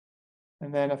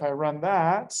 And then if I run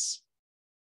that,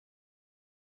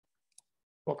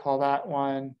 we'll call that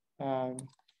one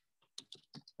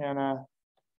Canna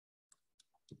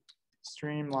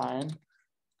streamline.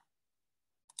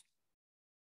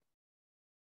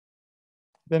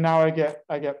 Then now I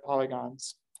get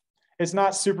polygons. It's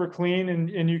not super clean,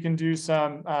 and you can do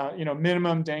some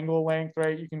minimum dangle length,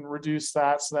 right? You can reduce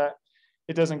that so that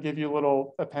it doesn't give you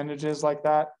little appendages like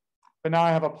that. But now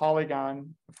I have a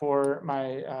polygon for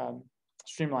my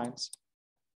streamlines,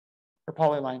 or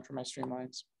polyline for my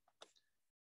streamlines.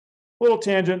 Little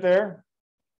tangent there.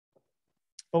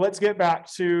 But let's get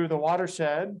back to the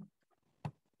watershed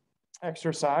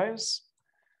exercise.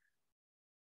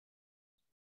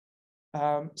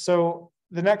 So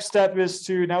the next step is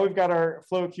to, now we've got our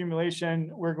flow accumulation,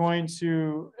 we're going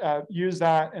to use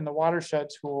that in the watershed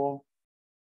tool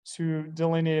to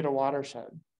delineate a watershed.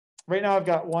 Right now I've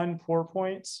got one pour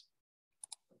point,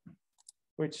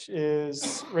 which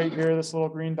is right here, this little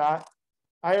green dot.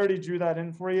 I already drew that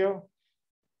in for you.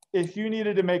 If you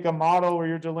needed to make a model where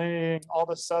you're delineating all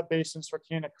the sub-basins for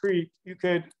Canna Creek, you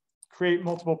could create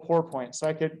multiple pour points. So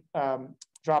I could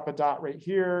drop a dot right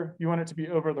here. You want it to be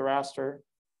over the raster.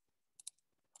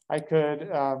 I could,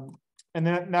 and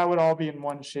then that would all be in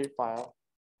one shapefile.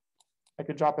 I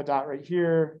could drop a dot right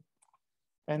here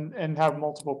and have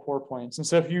multiple pour points. And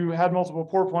so if you had multiple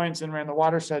pour points and ran the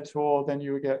watershed tool, then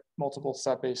you would get multiple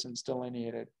sub-basins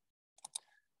delineated.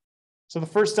 So the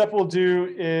first step we'll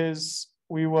do is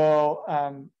we will,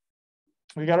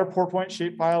 we got our pour point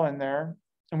shapefile in there,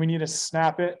 and we need to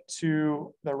snap it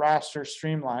to the raster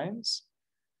streamlines.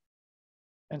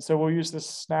 And so we'll use the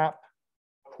snap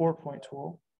pour point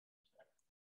tool.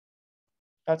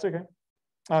 That's okay.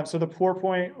 So the pour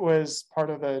point was part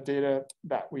of the data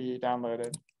that we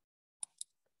downloaded.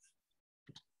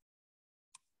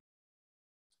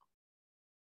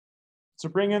 So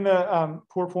bring in the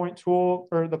pour point tool,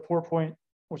 or the pour point,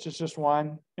 which is just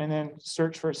one, and then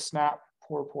search for snap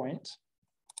pour point.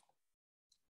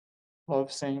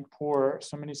 Love saying pour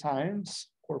so many times,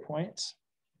 pour point.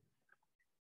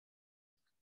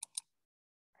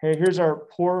 Okay, here's our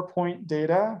pour point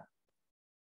data.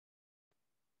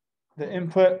 The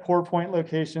input pour point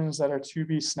locations that are to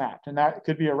be snapped. And that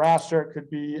could be a raster, it could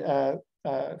be a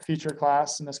feature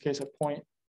class, in this case, a point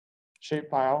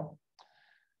shapefile.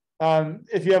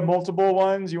 If you have multiple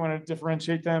ones, you want to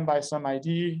differentiate them by some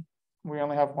ID. We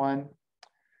only have one.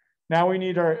 Now we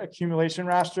need our accumulation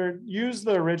raster. Use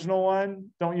the original one,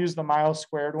 don't use the mile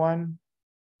squared one.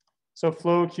 So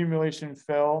flow accumulation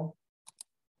fill.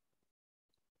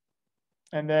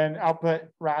 And then output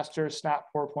raster snap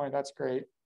pour point, that's great.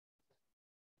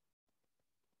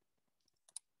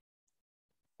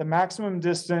 The maximum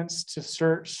distance to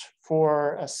search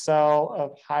for a cell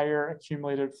of higher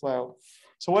accumulated flow.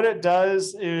 So what it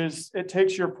does is it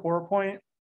takes your pour point,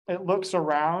 it looks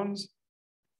around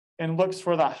and looks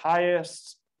for the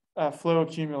highest flow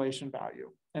accumulation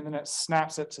value, and then it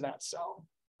snaps it to that cell.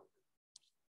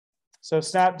 So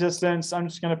snap distance, I'm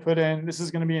just going to put in, this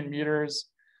is going to be in meters.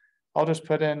 I'll just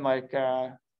put in like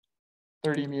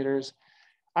 30 meters.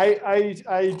 I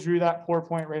drew that pour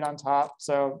point right on top,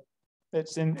 so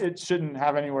it's in, it shouldn't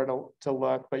have anywhere to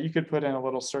look, but you could put in a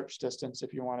little search distance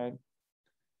if you wanted.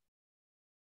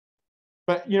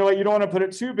 But you know what, you don't want to put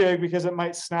it too big because it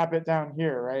might snap it down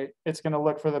here, right? It's going to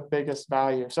look for the biggest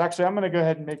value. So actually, I'm going to go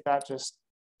ahead and make that just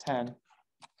 10. Go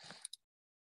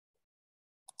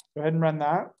ahead and run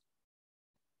that.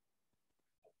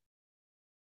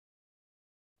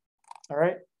 All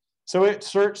right, so it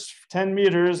searched 10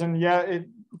 meters, and yeah, it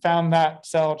found that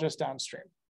cell just downstream.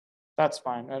 That's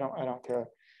fine. I don't care.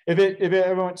 If it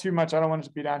ever went too much, I don't want it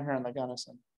to be down here on the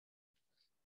Gunnison.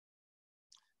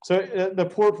 So the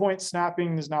pour point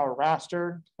snapping is now a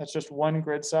raster. That's just one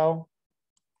grid cell.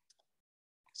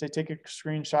 So take a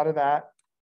screenshot of that.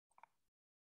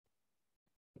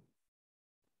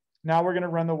 Now we're going to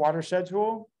run the watershed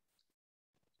tool.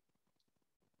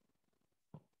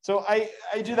 So I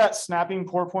do that snapping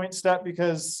pour point step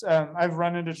because I've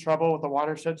run into trouble with the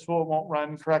watershed tool. It won't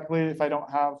run correctly if I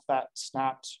don't have that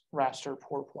snapped raster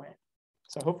pour point.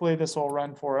 So hopefully this will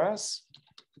run for us.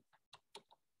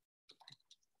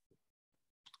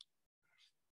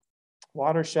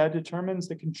 Watershed determines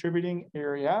the contributing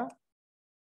area.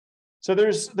 So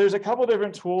there's a couple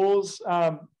different tools.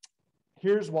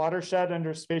 Here's watershed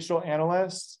under spatial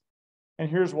analyst, and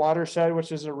here's watershed,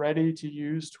 which is a ready to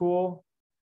use tool.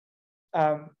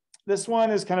 This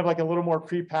one is kind of like a little more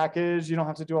pre-packaged. You don't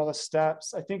have to do all the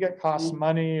steps. I think it costs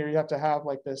money, or you have to have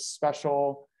like this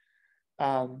special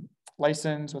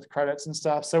license with credits and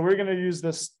stuff. So we're going to use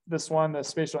this one, the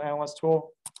spatial analyst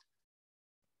tool.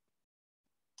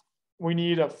 We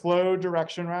need a flow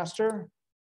direction raster.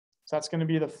 So that's going to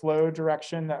be the flow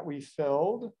direction that we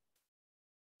filled.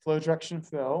 Flow direction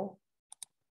fill.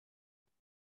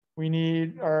 We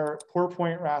need our pour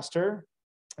point raster,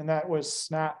 and that was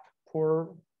snap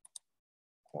pour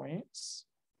points.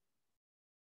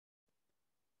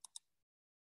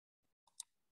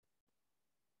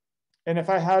 And if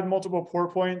I had multiple pour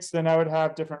points, then I would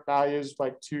have different values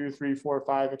like 2, 3, 4,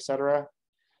 5, etc.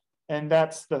 And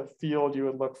that's the field you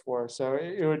would look for. So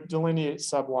it would delineate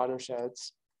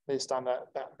sub-watersheds based on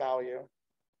that value.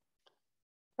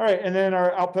 All right, and then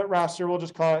our output raster, we'll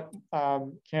just call it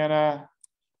Canna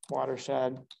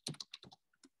watershed,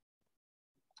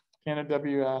 Canna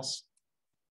WS.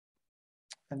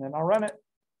 and then I'll run it.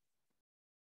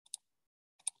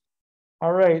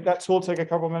 All right, that tool took a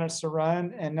couple minutes to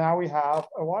run, and now we have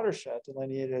a watershed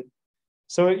delineated.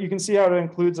 So you can see how it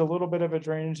includes a little bit of a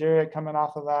drainage area coming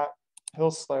off of that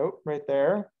hill slope right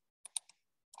there.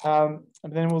 And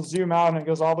then we'll zoom out and it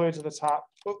goes all the way to the top.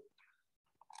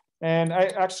 And I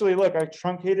actually, look, I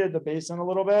truncated the basin a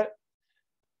little bit.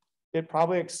 It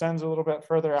probably extends a little bit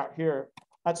further out here.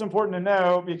 That's important to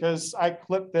know because I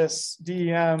clipped this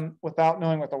DEM without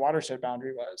knowing what the watershed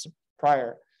boundary was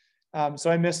prior.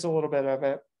 So I missed a little bit of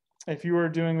it. If you were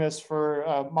doing this for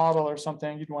a model or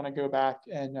something, you'd want to go back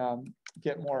and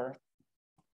get more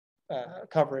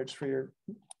coverage for your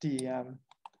DEM.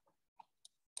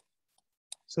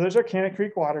 So there's our Canna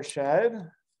Creek watershed.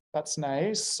 That's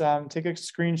nice. Take a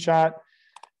screenshot.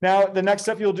 Now, the next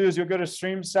step you'll do is you'll go to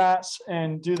StreamStats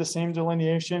and do the same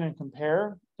delineation and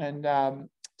compare and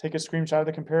take a screenshot of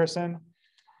the comparison.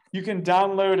 You can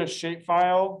download a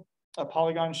shapefile, a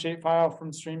polygon shapefile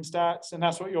from StreamStats, and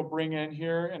that's what you'll bring in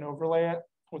here and overlay it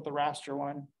with the raster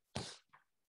one.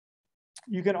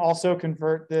 You can also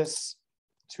convert this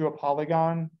to a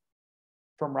polygon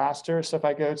from raster. So if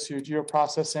I go to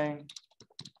geoprocessing,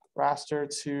 raster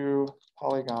to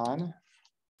polygon,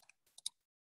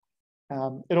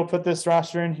 it'll put this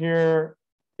raster in here.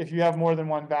 If you have more than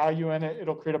one value in it,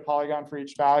 it'll create a polygon for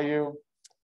each value.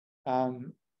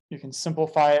 You can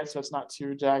simplify it so it's not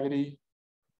too jaggedy.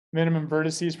 Minimum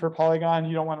vertices per polygon.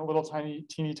 You don't want little tiny,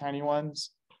 teeny tiny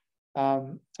ones.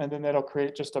 And then it'll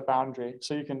create just a boundary.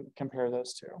 So you can compare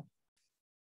those two.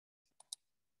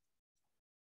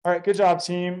 All right, good job,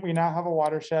 team. We now have a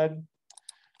watershed.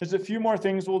 There's a few more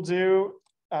things we'll do.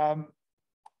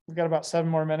 We've got about 7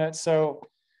 more minutes. So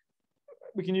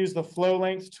we can use the flow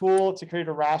length tool to create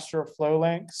a raster of flow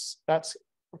lengths. That's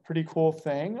a pretty cool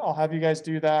thing. I'll have you guys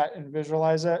do that and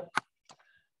visualize it.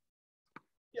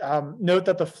 Note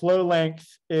that the flow length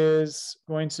is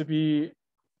going to be,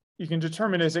 you can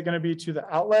determine, is it going to be to the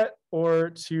outlet or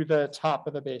to the top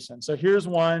of the basin? So here's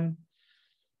one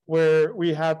where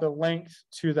we have the length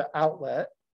to the outlet,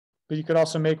 but you could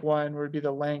also make one where it'd be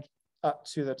the length up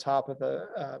to the top of the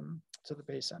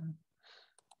basin.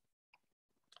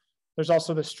 There's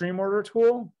also the stream order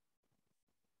tool,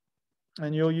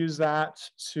 and you'll use that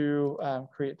to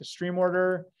create the stream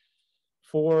order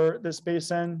for this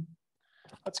basin.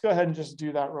 Let's go ahead and just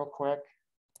do that real quick.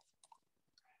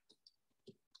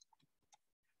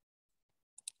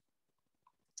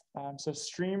 So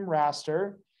stream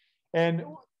raster, and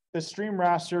the stream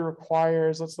raster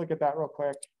requires, let's look at that real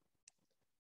quick,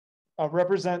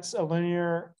 represents a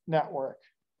linear network.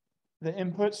 The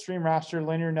input stream raster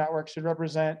linear network should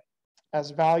represent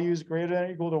as values greater than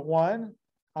or equal to 1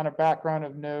 on a background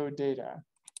of no data.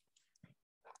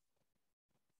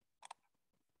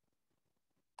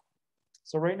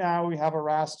 So right now we have a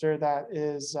raster that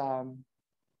is,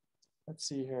 let's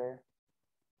see here.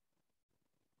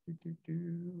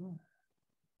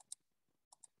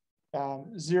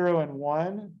 0 and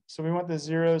 1. So we want the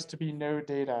zeros to be no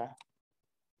data.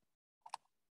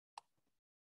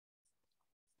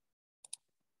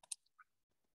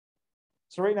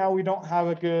 So right now we don't have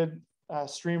a good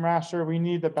stream raster. We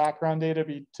need the background data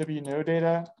to be no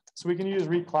data. So we can use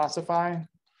reclassify.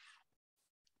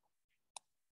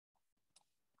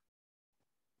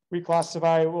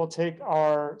 Reclassify will take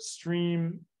our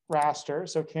stream raster.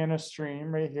 So Canna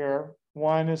stream right here.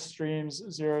 1 is streams,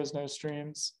 0 is no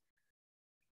streams.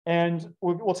 And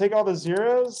we'll take all the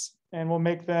zeros and we'll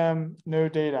make them no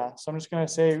data. So I'm just going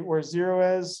to say where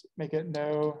 0 is, make it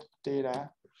no data.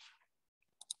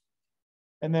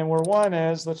 And then where 1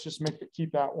 is, let's just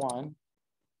keep that 1.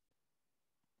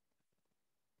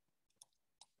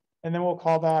 And then we'll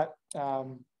call that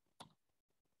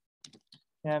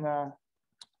Canna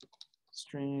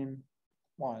stream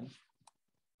 1.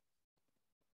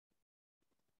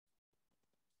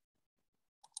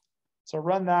 So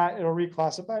run that, it'll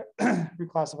reclassify,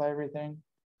 reclassify everything.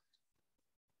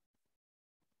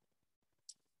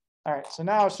 All right, so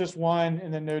now it's just 1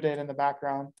 and then no data in the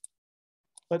background.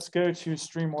 Let's go to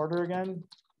stream order again.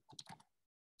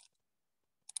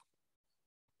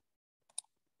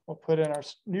 We'll put in our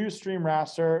new stream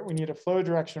raster. We need a flow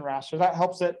direction raster. That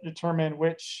helps it determine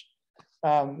which,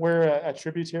 where a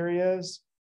tributary is.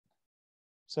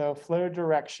 So flow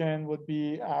direction would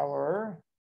be our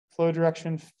flow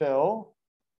direction fill.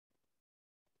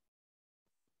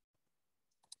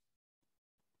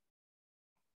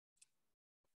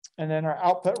 And then our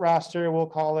output raster, we'll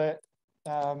call it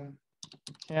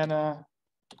Canna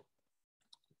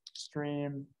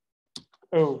stream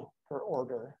O per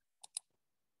order.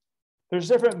 There's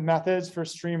different methods for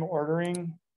stream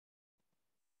ordering.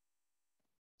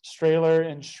 Strahler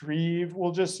and Shreve.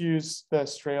 We'll just use the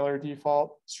Strahler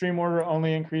default. Stream order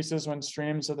only increases when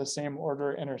streams of the same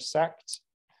order intersect.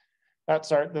 That's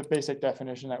the basic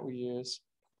definition that we use.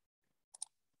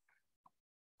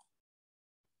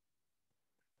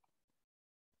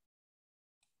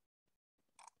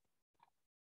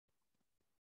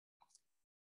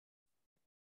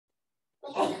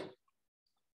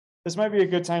 This might be a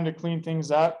good time to clean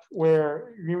things up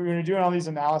where when you're doing all these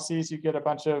analyses, you get a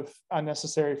bunch of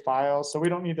unnecessary files. So we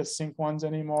don't need the sync ones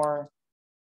anymore.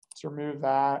 Let's remove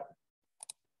that.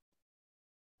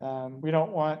 We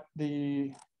don't want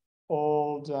the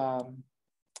old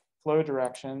flow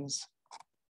directions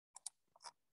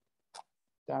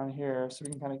down here. So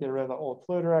we can kind of get rid of the old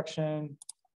flow direction.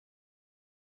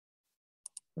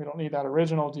 We don't need that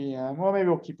original DM. Well, maybe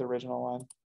we'll keep the original one.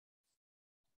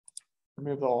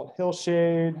 Remove the old hill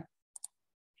shade.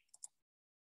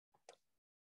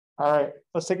 All right,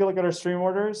 let's take a look at our stream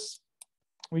orders.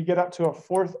 We get up to a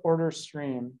 4th order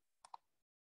stream.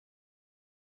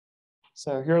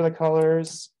 So here are the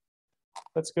colors.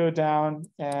 Let's go down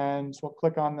and we'll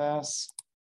click on this.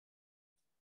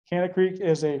 Canada Creek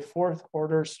is a 4th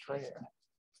order stream.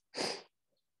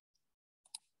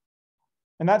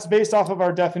 And that's based off of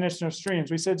our definition of streams.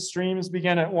 We said streams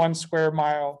begin at 1 square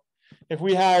mile. If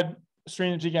we had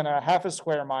streams begin at 1/2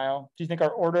 square mile, do you think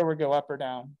our order would go up or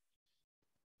down?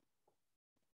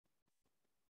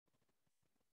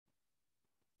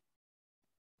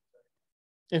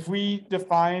 If we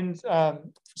defined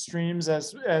streams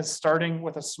as starting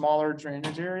with a smaller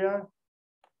drainage area,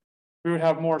 we would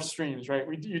have more streams, right?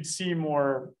 You'd see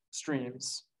more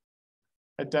streams,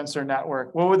 a denser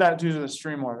network. What would that do to the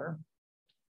stream order?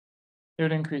 It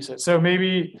would increase it. So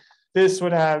maybe this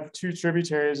would have 2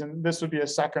 tributaries and this would be a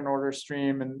 2nd order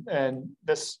stream and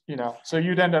this, so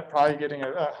you'd end up probably getting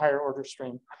a higher order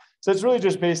stream. So it's really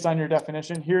just based on your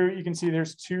definition. Here you can see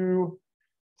there's 2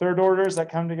 third orders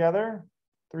that come together,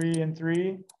 3 and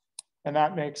 3, and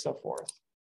that makes a 4th.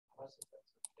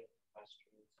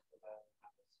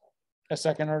 A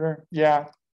 2nd order? Yeah.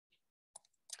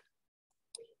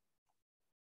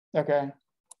 Okay.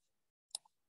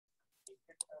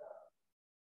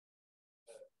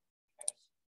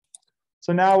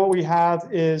 So now what we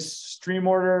have is stream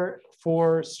order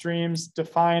for streams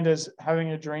defined as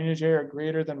having a drainage area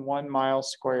greater than 1 mile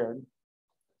squared.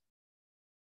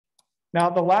 Now,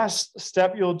 the last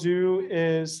step you'll do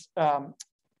is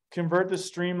convert the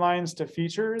streamlines to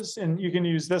features, and you can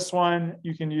use this one,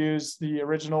 you can use the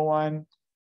original one.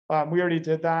 We already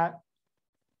did that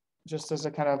just as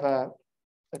a kind of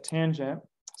a tangent.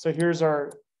 So here's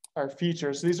our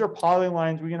features. So these are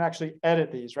polylines. We can actually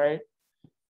edit these, right?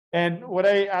 And what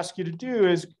I ask you to do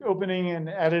is opening an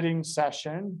editing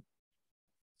session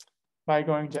by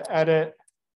going to edit,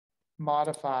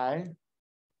 modify,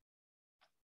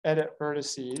 edit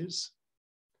vertices.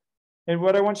 And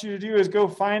what I want you to do is go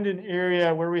find an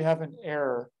area where we have an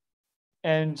error.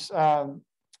 And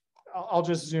I'll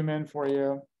just zoom in for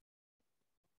you.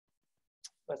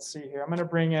 Let's see here. I'm going to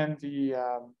bring in the,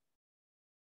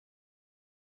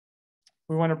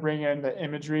 we want to bring in the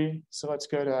imagery. So let's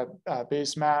go to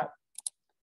base map,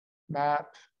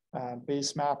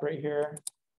 base map right here.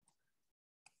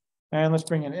 And let's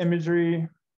bring in imagery.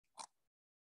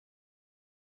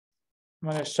 I'm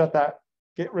going to shut that,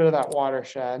 get rid of that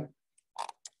watershed.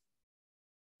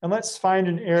 And let's find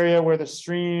an area where the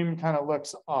stream kind of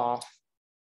looks off.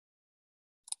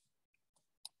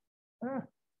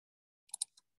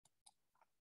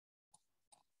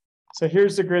 So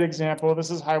here's a great example. This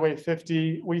is Highway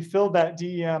 50. We filled that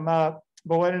DEM up,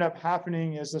 but what ended up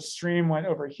happening is the stream went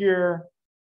over here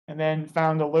and then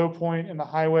found a low point in the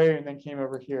highway and then came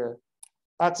over here.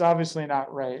 That's obviously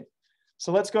not right.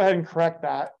 So let's go ahead and correct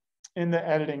that in the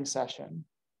editing session.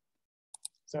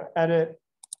 So edit,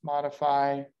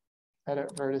 modify,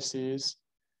 edit vertices.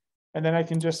 And then I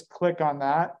can just click on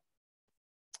that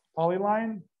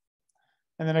polyline.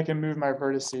 And then I can move my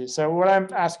vertices. So what I'm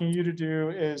asking you to do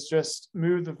is just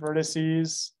move the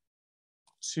vertices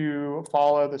to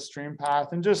follow the stream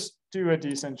path and just do a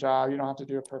decent job. You don't have to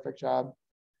do a perfect job.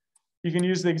 You can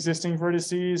use the existing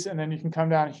vertices and then you can come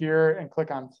down here and click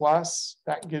on plus.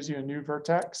 That gives you a new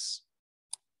vertex.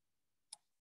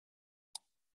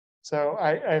 So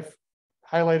I've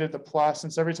highlighted the plus,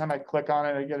 and so every time I click on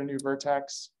it, I get a new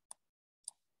vertex.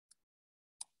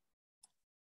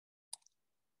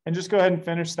 And just go ahead and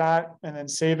finish that and then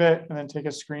save it and then take a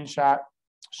screenshot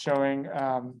showing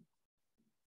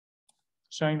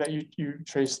showing that you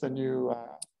trace the new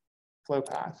flow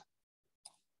path.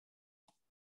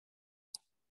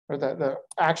 Or the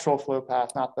actual flow path,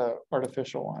 not the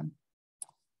artificial one.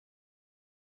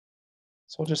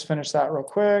 So we'll just finish that real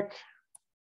quick.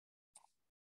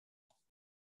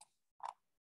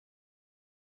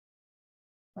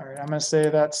 All right, I'm gonna say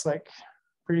that's like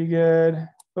pretty good.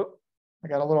 Oh, I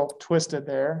got a little twisted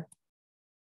there.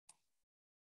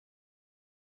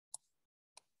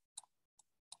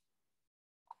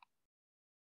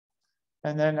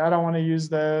 And then I don't want to use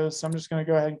those, so I'm just going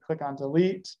to go ahead and click on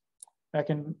delete. I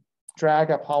can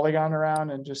drag a polygon around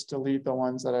and just delete the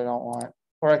ones that I don't want,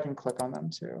 or I can click on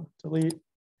them too. Delete,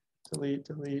 delete,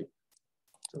 delete,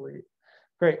 delete.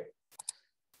 Great.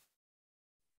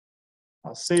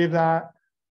 I'll save that,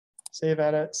 save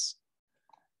edits.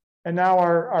 And now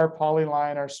our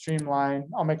polyline, our streamline,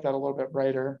 I'll make that a little bit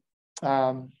brighter.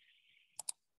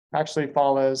 Actually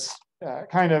follows,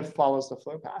 kind of follows the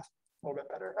flow path a little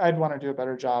bit better. I'd want to do a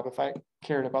better job if I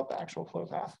cared about the actual flow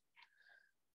path.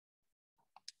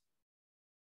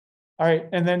 All right,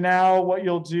 and then now what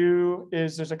you'll do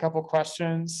is there's a couple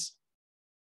questions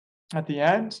at the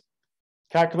end.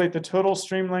 Calculate the total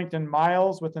stream length in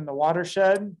miles within the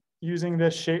watershed using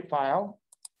this shapefile.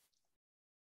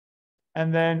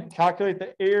 And then calculate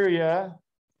the area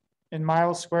in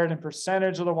miles squared and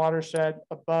percentage of the watershed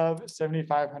above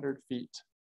 7,500 feet.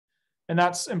 And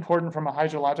that's important from a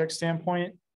hydrologic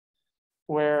standpoint,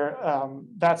 where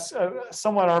that's a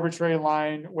somewhat arbitrary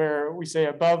line where we say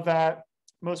above that,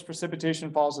 most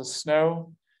precipitation falls as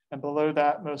snow, and below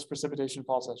that, most precipitation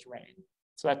falls as rain.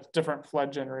 So that's different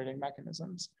flood generating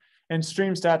mechanisms. And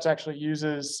StreamStats actually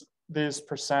uses this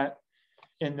percent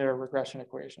in their regression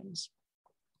equations.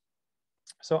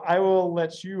 So I will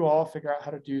let you all figure out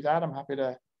how to do that. I'm happy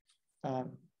to go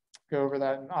over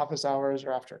that in office hours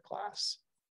or after class.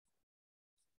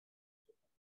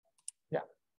 Yeah.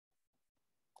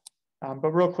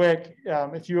 But real quick,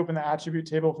 if you open the attribute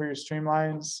table for your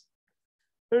streamlines,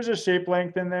 there's a shape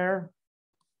length in there.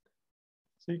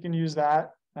 So you can use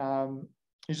that. You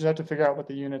just have to figure out what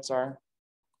the units are.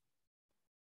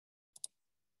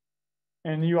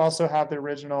 And you also have the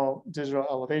original digital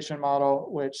elevation model,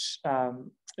 which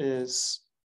is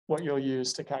what you'll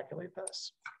use to calculate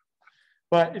this.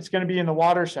 But it's going to be in the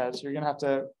watershed, so you're going to have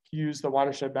to use the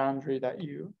watershed boundary that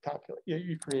you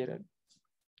created.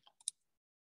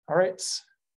 All right,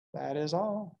 that is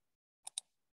all.